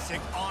classic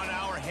on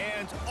our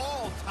hands,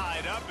 all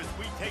tied up as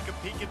we take a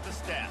peek at the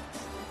stats.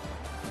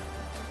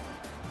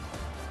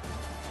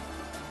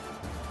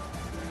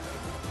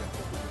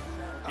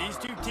 These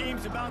two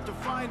teams about to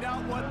find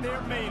out what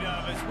they're made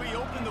of as we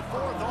open the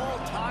 4th, all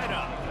tied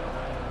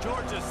up.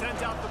 Georgia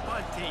sends out the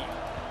punt team.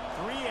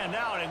 3 and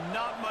out and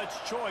not much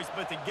choice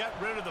but to get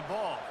rid of the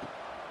ball.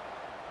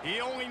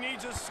 He only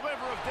needs a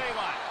sliver of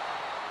daylight.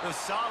 The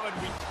solid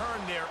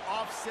return there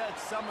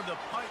offsets some of the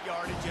punt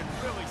yardage and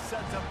really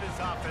sets up this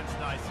offense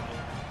nicely.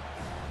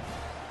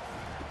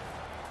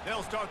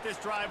 They'll start this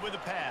drive with a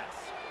pass.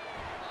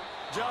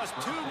 Just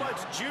too much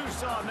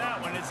juice on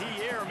that one as he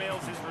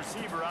airmails his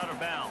receiver out of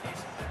bounds.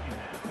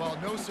 Well,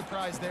 no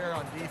surprise there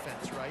on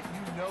defense, right?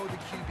 You know the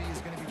QB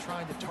is going to be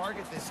trying to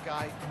target this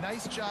guy.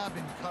 Nice job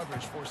in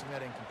coverage forcing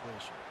that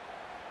incompletion.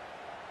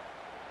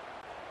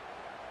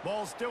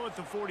 Ball still at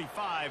the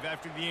 45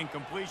 after the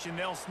incompletion.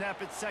 They'll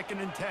snap it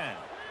 2nd and 10.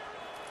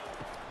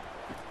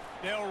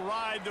 They'll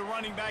ride the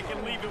running back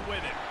and leave it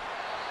with him.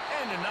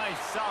 And a nice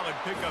solid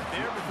pickup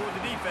there before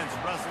the defense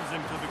wrestles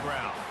him to the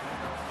ground.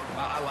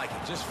 I like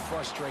it. Just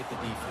frustrate the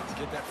defense.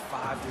 Get that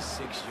 5 to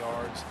 6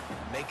 yards.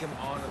 Make them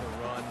honor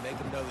the run. Make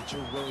them know that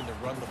you're willing to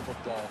run the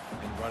football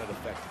and run it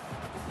effectively.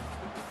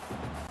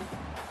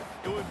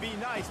 It would be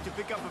nice to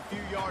pick up a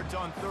few yards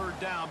on 3rd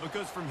down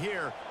because from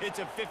here, it's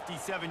a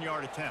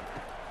 57-yard attempt.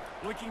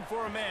 Looking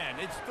for a man.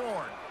 It's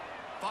Thorne.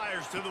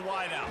 Fires to the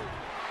wideout.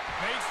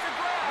 Makes the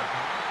grab.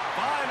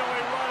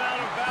 Finally run out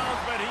of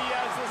bounds, but he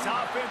has this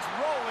offense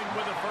rolling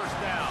with a 1st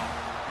down.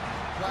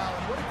 Wow,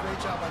 and what a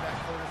great job by that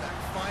quarterback,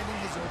 finding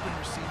his open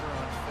receiver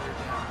on 3rd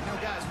down. You know,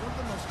 guys, one of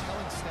the most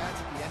telling stats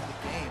at the end of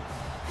the game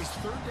is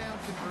 3rd down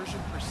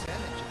conversion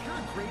percentage. If you're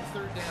a great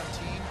 3rd down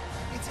team,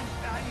 it's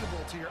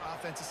invaluable to your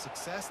offensive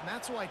success, and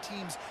that's why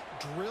teams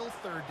drill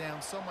 3rd down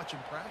so much in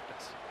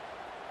practice.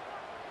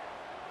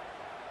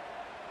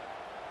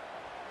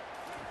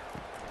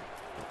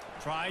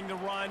 Trying to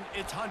run,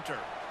 it's Hunter.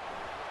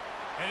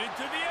 Headed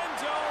to the end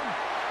zone.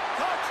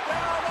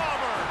 Touchdown,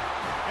 Auburn!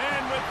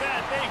 And with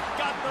that, they've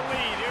got the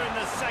lead here in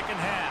the 2nd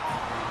half.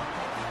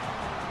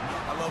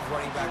 I love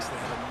running backs that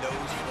have a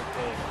nose for the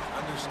goal.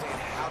 Understand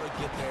how to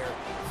get there,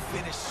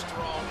 finish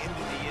strong into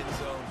the end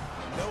zone,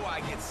 know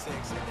I get 6,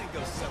 and then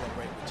go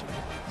celebrate with your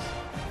boys.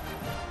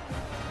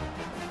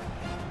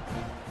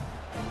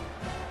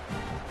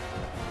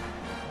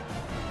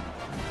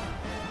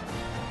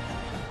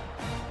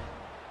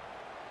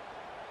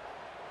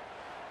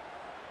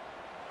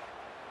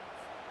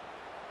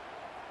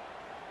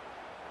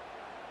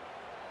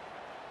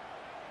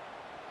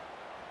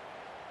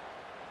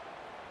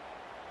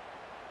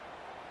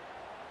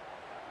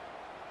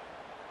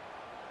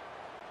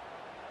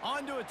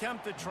 On to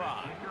attempt the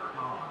try.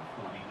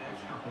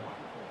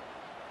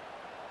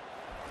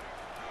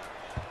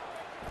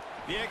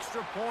 The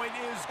extra point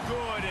is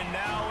good, and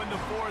now in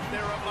the 4th,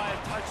 they're up by a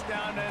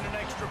touchdown and an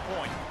extra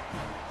point.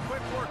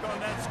 Quick work on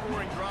that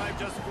scoring drive,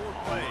 just 4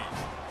 plays.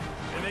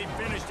 And they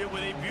finished it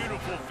with a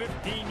beautiful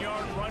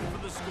 15-yard run for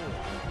the score.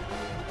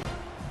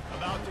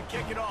 About to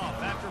kick it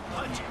off after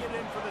punching it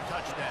in for the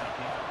touchdown.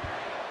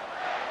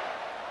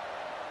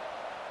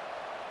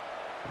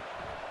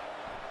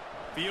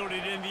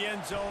 Fielded in the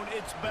end zone,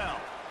 it's Bell.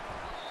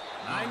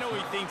 I know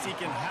he thinks he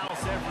can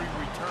house every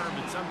return,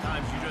 but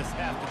sometimes you just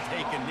have to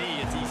take a knee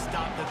as he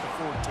stopped at the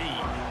 14.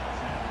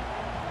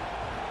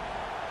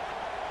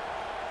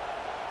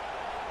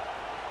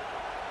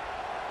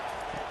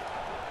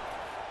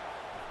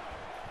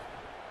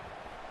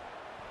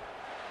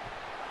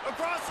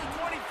 Across the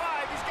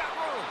 25, he's got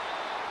room.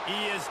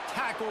 He is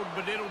tackled,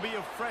 but it'll be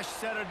a fresh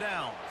set of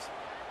downs.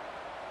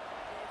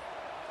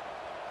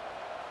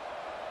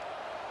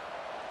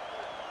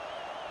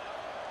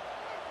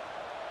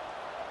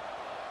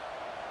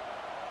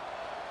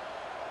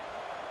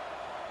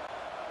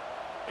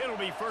 It'll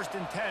be 1st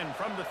and 10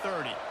 from the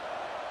 30.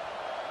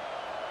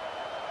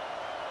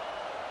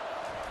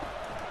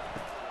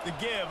 The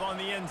give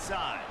on the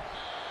inside.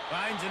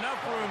 Finds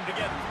enough room to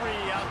get 3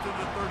 out to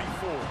the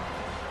 34.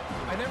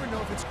 I never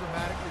know if it's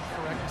grammatically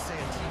correct to say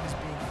a team is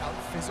being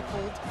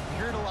out-physicaled. You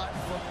hear it a lot in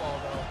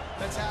football, though.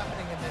 That's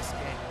happening in this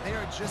game. They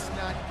are just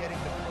not getting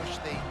the push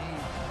they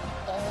need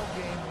all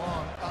game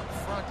long up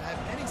front to have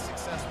any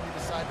success when they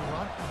decide to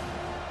run.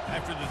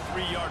 After the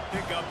 3-yard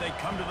pickup, they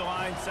come to the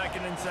line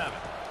 2nd and 7.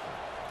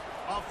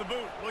 Off the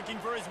boot, looking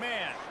for his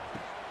man.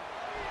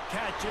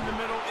 Catch in the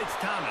middle, it's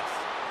Thomas.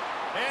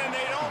 And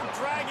they don't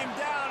drag him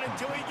down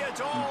until he gets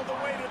all the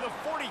way to the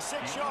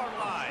 46-yard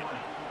line.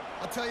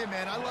 I'll tell you,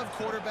 man, I love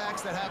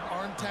quarterbacks that have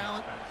arm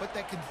talent, but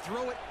that can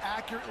throw it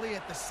accurately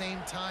at the same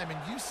time, and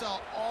you saw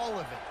all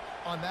of it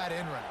on that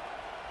end route.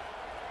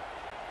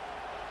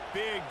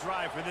 Big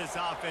drive for this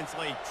offense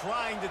late,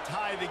 trying to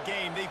tie the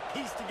game. They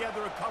pieced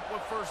together a couple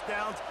of 1st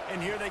downs,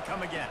 and here they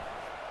come again.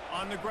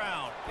 On the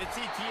ground, it's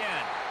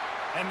Etienne.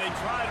 And they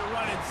try to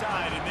run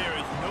inside, and there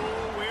is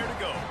nowhere to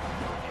go.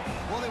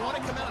 Well, they want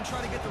to come out and try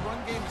to get the run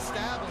game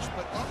established,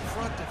 but up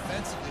front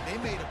defensively, they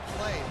made a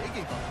play. They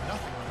gave up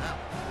nothing on that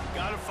one.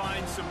 Got to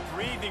find some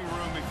breathing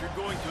room if you're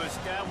going to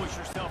establish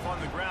yourself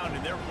on the ground,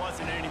 and there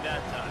wasn't any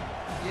that time.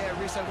 Yeah,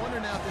 Reese, I wonder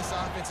now if this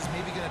offense is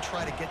maybe going to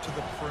try to get to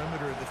the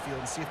perimeter of the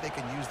field and see if they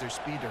can use their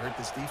speed to hurt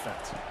this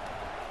defense.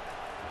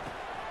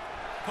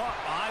 Caught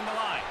behind the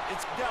line.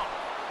 It's dealt.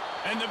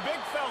 And the big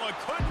fella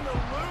couldn't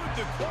elude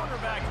the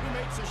cornerback who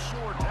makes a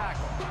sure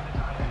tackle.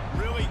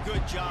 really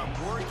good job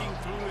working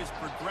through his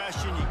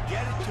progression. You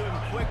get it to him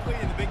quickly,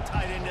 and the big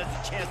tight end has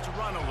a chance to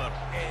run a little.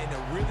 And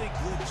a really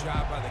good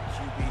job by the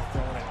QB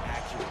throwing an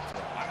accurate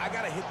throw. I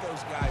got to hit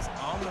those guys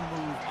on the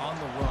move, on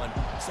the run,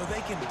 so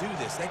they can do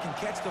this. They can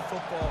catch the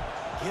football,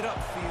 get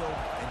upfield,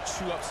 and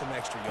chew up some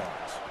extra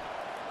yards.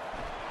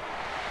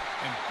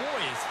 And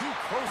boy, is he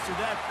close to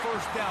that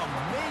first down,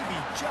 maybe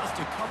just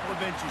a couple of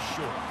inches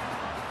short.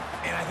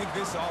 And I think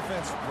this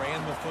offense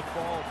ran the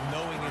football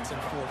knowing it's in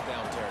fourth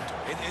down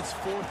territory. It's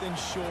fourth and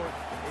short.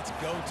 It's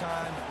go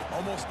time,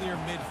 almost near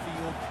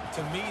midfield.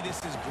 To me, this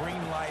is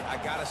green light.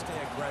 I got to stay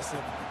aggressive.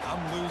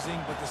 I'm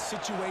losing, but the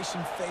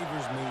situation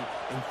favors me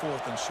in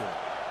fourth and short.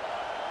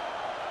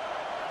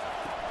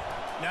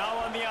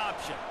 Now on the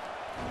option.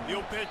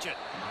 He'll pitch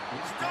it.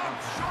 Stop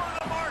short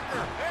of the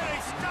marker. And they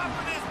stop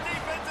with this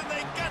defense, and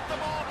they get the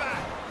ball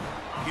back.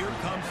 Here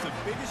comes the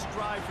biggest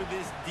drive for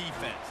this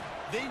defense.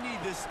 They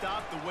need this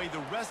stop the way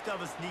the rest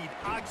of us need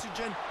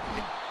oxygen,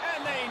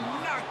 and they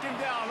knocked him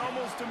down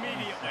almost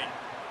immediately.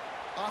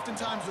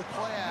 Oftentimes with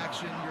play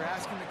action, you're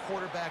asking the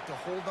quarterback to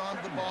hold on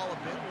to the ball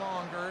a bit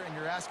longer, and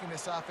you're asking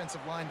this offensive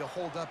line to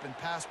hold up in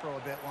pass pro a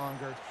bit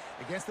longer.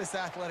 Against this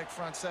athletic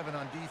front seven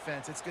on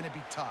defense, it's going to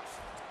be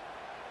tough.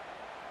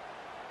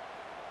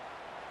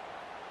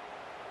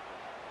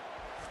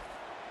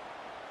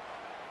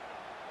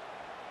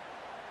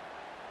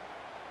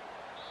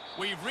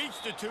 We've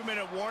reached a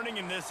 2-minute warning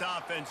in this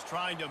offense,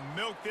 trying to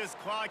milk this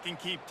clock and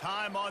keep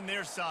time on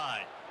their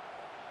side.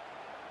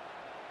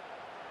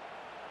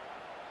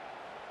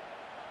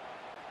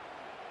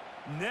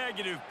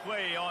 Negative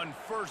play on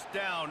first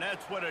down.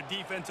 That's what a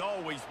defense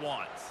always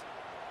wants.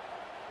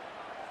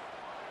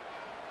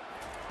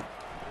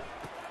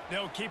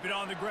 They'll keep it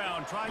on the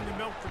ground, trying to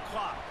milk the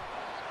clock.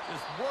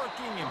 Just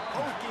working and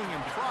poking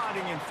and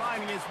prodding and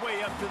finding his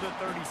way up to the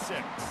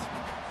 36.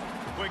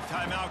 Quick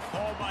timeout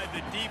called by the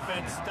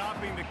defense,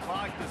 stopping the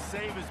clock to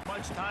save as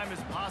much time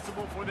as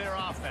possible for their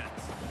offense.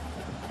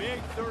 Big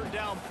third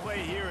down play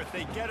here. If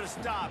they get a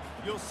stop,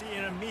 you'll see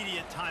an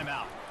immediate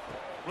timeout.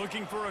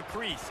 Looking for a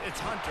crease, it's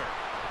Hunter.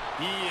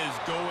 He is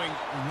going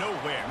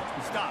nowhere.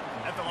 Stop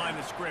at the line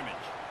of scrimmage.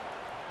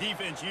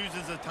 Defense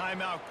uses a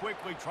timeout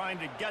quickly, trying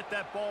to get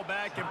that ball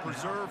back and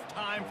preserve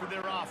time for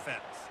their offense.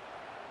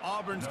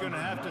 Auburn's going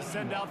to have to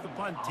send out the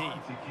punt team.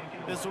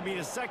 This will be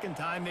the second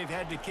time they've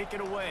had to kick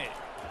it away.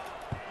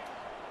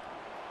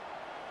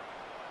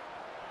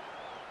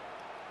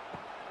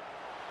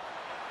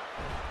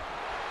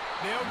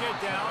 They'll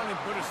get down and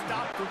put a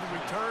stop to the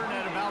return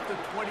at about the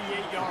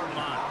 28-yard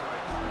line.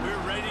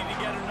 We're ready to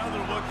get another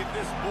look at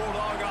this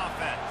Bulldog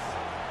offense.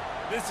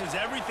 This is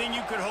everything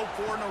you could hope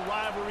for in a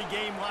rivalry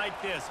game like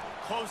this.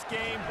 Close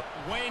game,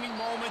 waning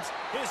moments,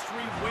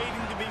 history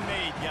waiting to be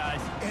made,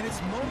 guys. And it's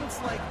moments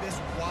like this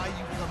why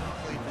you come and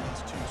play for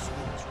these two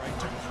schools, right?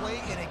 To play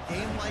in a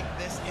game like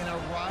this, in a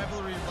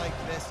rivalry like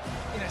this,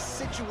 in a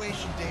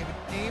situation, David,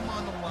 game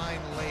on the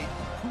line late,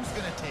 who's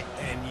going to take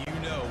it? And you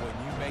know when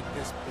you make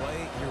this play,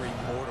 you're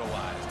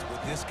immortalized.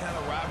 With this kind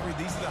of rivalry,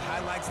 these are the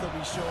highlights they'll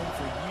be showing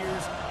for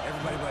years.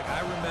 Everybody will be like,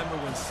 I remember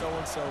when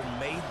so-and-so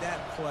made that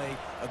play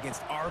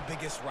against our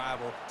biggest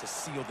rival to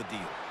seal the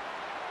deal.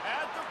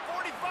 At the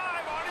 45,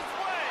 on his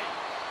way.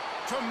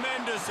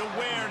 Tremendous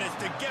awareness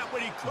to get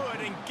what he could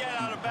and get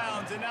out of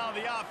bounds. And now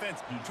the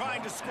offense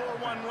trying to score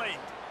one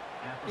late.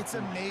 It's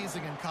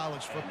amazing in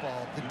college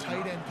football, the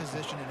tight end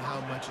position and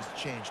how much has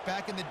changed.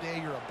 Back in the day,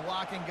 you're a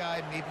blocking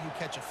guy, maybe you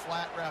catch a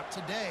flat route.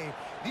 Today,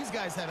 these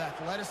guys have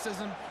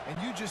athleticism,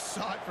 and you just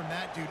saw it from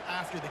that dude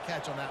after the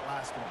catch on that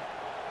last one.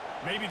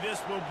 Maybe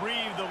this will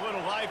breathe a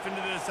little life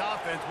into this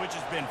offense, which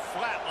has been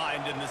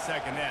flatlined in the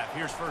second half.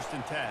 Here's 1st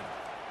and 10.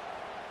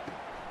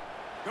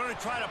 Going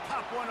to try to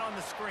pop one on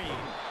the screen.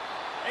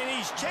 And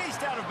he's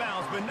chased out of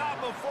bounds, but not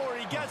before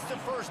he gets the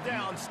first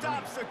down,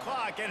 stops the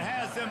clock, and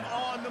has them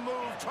on the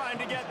move, trying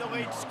to get the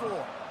late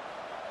score.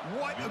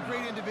 What a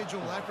great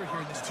individual effort here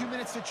in this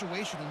 2-minute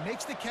situation. He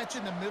makes the catch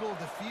in the middle of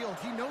the field.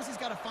 He knows he's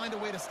got to find a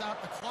way to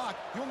stop the clock.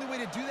 The only way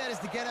to do that is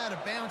to get out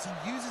of bounds.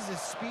 He uses his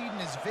speed and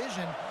his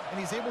vision, and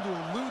he's able to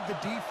elude the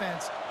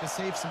defense to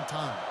save some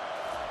time.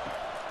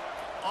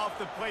 Off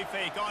the play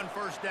fake on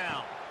first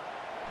down.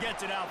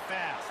 Gets it out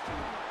fast.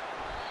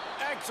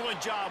 Excellent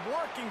job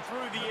working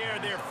through the air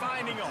there,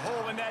 finding a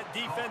hole in that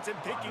defense and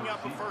picking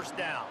up a first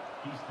down.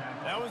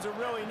 That was a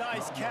really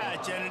nice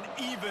catch and an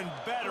even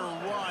better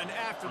run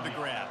after the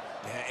grab.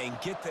 Yeah,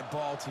 and get the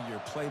ball to your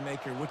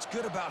playmaker. What's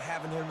good about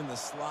having him in the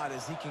slot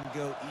is he can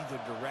go either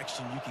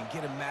direction. You can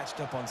get him matched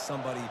up on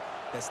somebody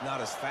that's not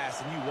as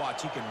fast, and you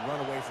watch, he can run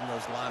away from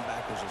those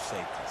linebackers or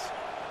safeties.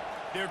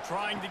 They're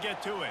trying to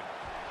get to him.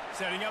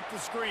 Setting up the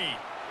screen.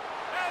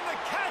 And the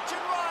catch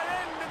and run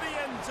into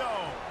the end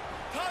zone.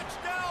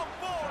 Touchdown,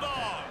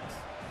 Bulldogs!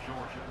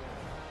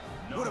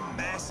 What a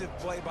massive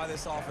play by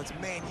this offense.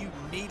 Man, you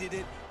needed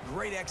it.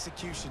 Great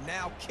execution.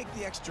 Now kick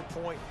the extra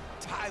point,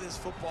 tie this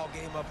football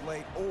game up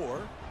late, or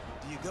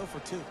do you go for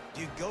two? Do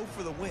you go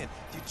for the win?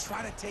 Do you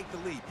try to take the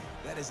lead?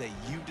 That is a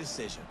you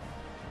decision.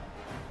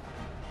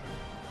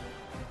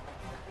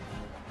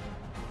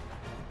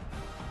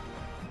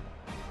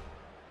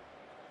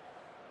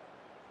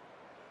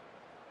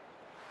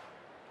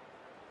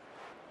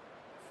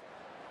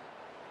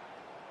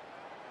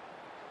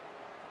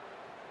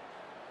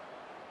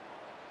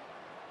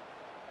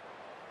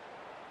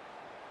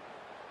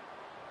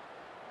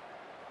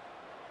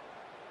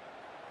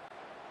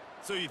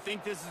 So you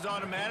think this is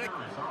automatic?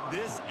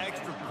 This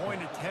extra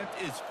point attempt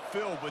is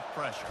filled with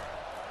pressure.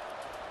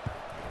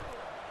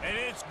 And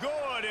it's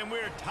good, and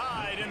we're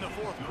tied in the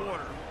fourth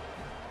quarter.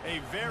 A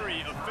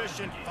very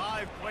efficient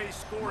 5-play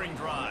scoring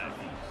drive.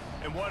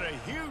 And what a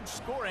huge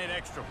score and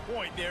extra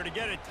point there to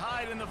get it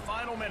tied in the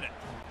final minute.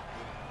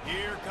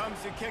 Here comes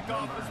the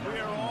kickoff as we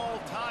are all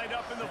tied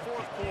up in the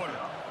fourth quarter.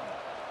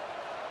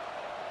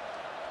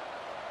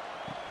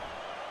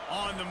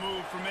 On the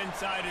move from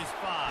inside his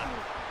 5.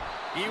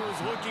 He was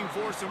looking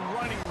for some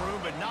running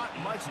room, but not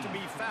much to be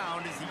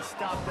found as he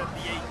stopped at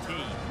the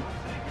 18.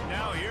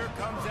 Now here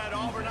comes that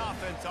Auburn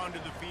offense onto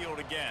the field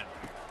again.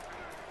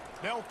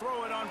 They'll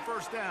throw it on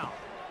first down.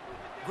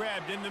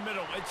 Grabbed in the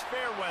middle. It's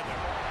Fairweather.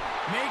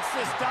 Makes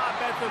the stop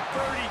at the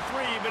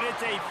 33, but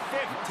it's a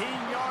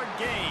 15-yard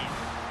gain.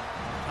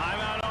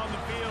 Timeout on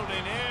the field,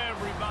 and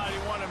everybody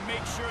want to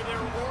make sure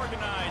they're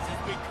organized as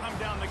we come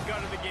down the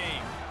gut of the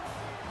game.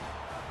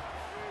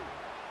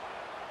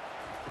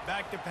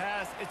 Back to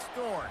pass, it's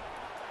Thorne.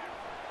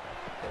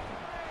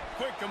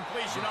 Quick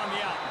completion on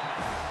the out.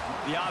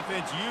 The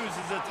offense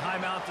uses a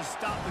timeout to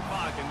stop the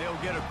clock, and they'll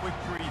get a quick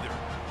breather.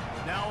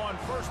 Now on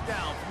first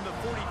down from the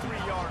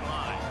 43-yard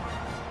line.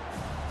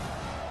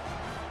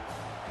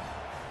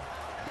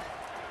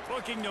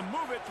 Looking to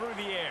move it through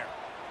the air.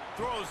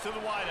 Throws to the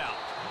wideout.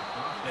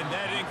 And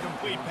that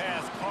incomplete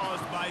pass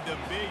caused by the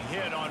big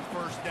hit on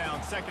first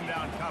down. Second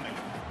down coming.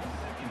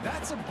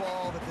 That's a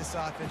ball that this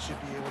offense should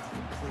be able to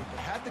complete.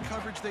 They had the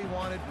coverage they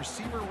wanted.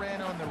 Receiver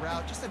ran on the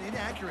route. Just an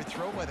inaccurate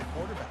throw by the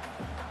quarterback.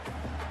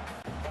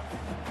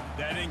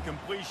 That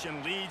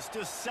incompletion leads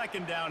to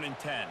second down and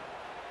 10.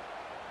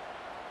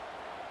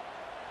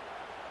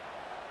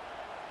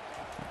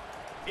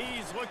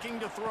 He's looking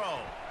to throw.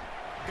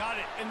 Got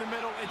it in the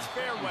middle. It's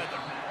Fairweather.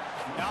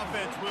 The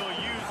offense will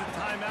use a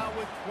timeout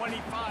with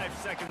 25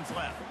 seconds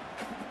left.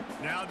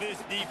 Now this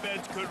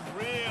defense could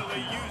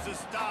really use a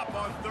stop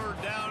on third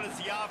down as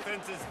the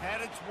offense has had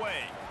its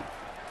way.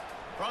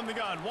 From the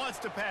gun,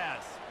 wants to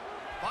pass.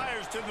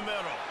 Fires to the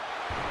middle.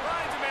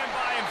 Finds a man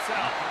by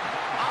himself.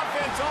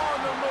 Offense on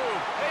the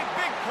move. A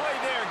big play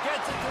there.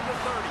 Gets it to the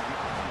 30.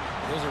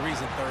 There's a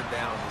reason third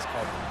down is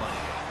called the money.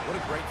 What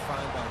a great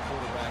find by the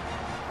quarterback.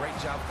 Great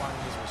job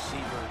finding his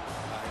receiver.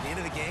 At the end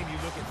of the game, you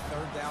look at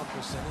third down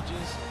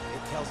percentages,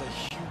 it tells a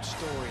huge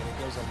story, and it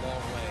goes a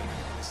long way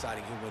in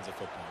deciding who wins a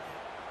football game.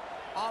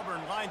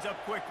 Auburn lines up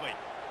quickly.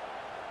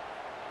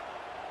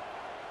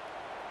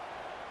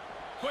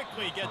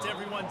 Quickly gets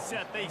everyone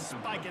set. They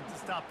spike it to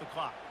stop the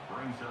clock.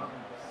 Brings up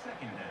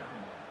second down.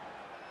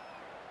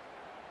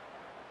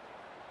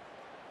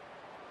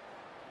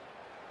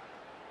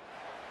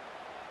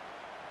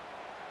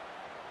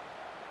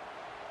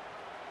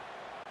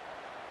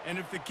 And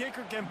if the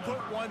kicker can put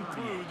one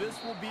through, this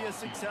will be a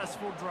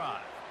successful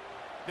drive.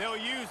 They'll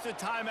use the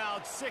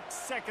timeout, 6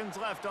 seconds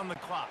left on the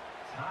clock.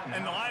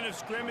 And the line of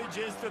scrimmage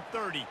is the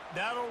 30.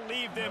 That'll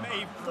leave them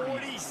a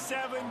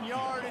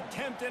 47-yard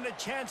attempt and a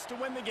chance to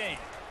win the game.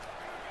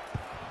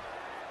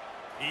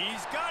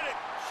 He's got it,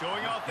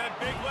 showing off that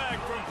big leg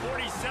from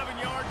 47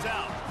 yards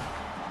out.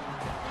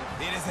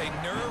 It is a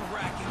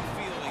nerve-wracking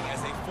feeling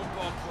as a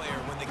football player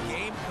when the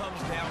game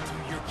comes down to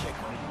your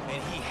kicker,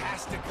 and he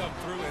has to come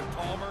through, and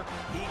Palmer,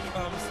 he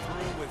comes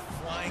through with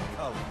flying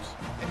colors.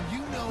 And you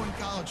know in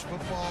college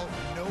football,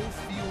 no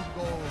field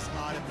goal is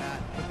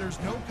automatic. But there's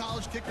no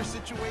college kicker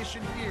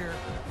situation here.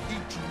 He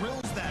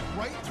drills that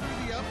right through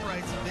the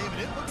uprights, and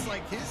David, it looks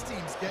like his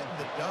team's getting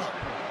the dub.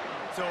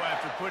 So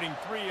after putting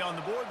 3 on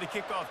the board, the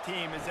kickoff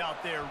team is out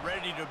there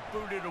ready to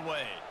boot it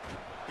away.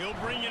 He'll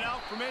bring it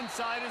out from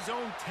inside his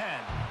own 10.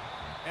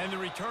 And the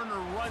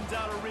returner runs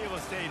out of real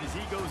estate as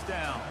he goes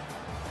down.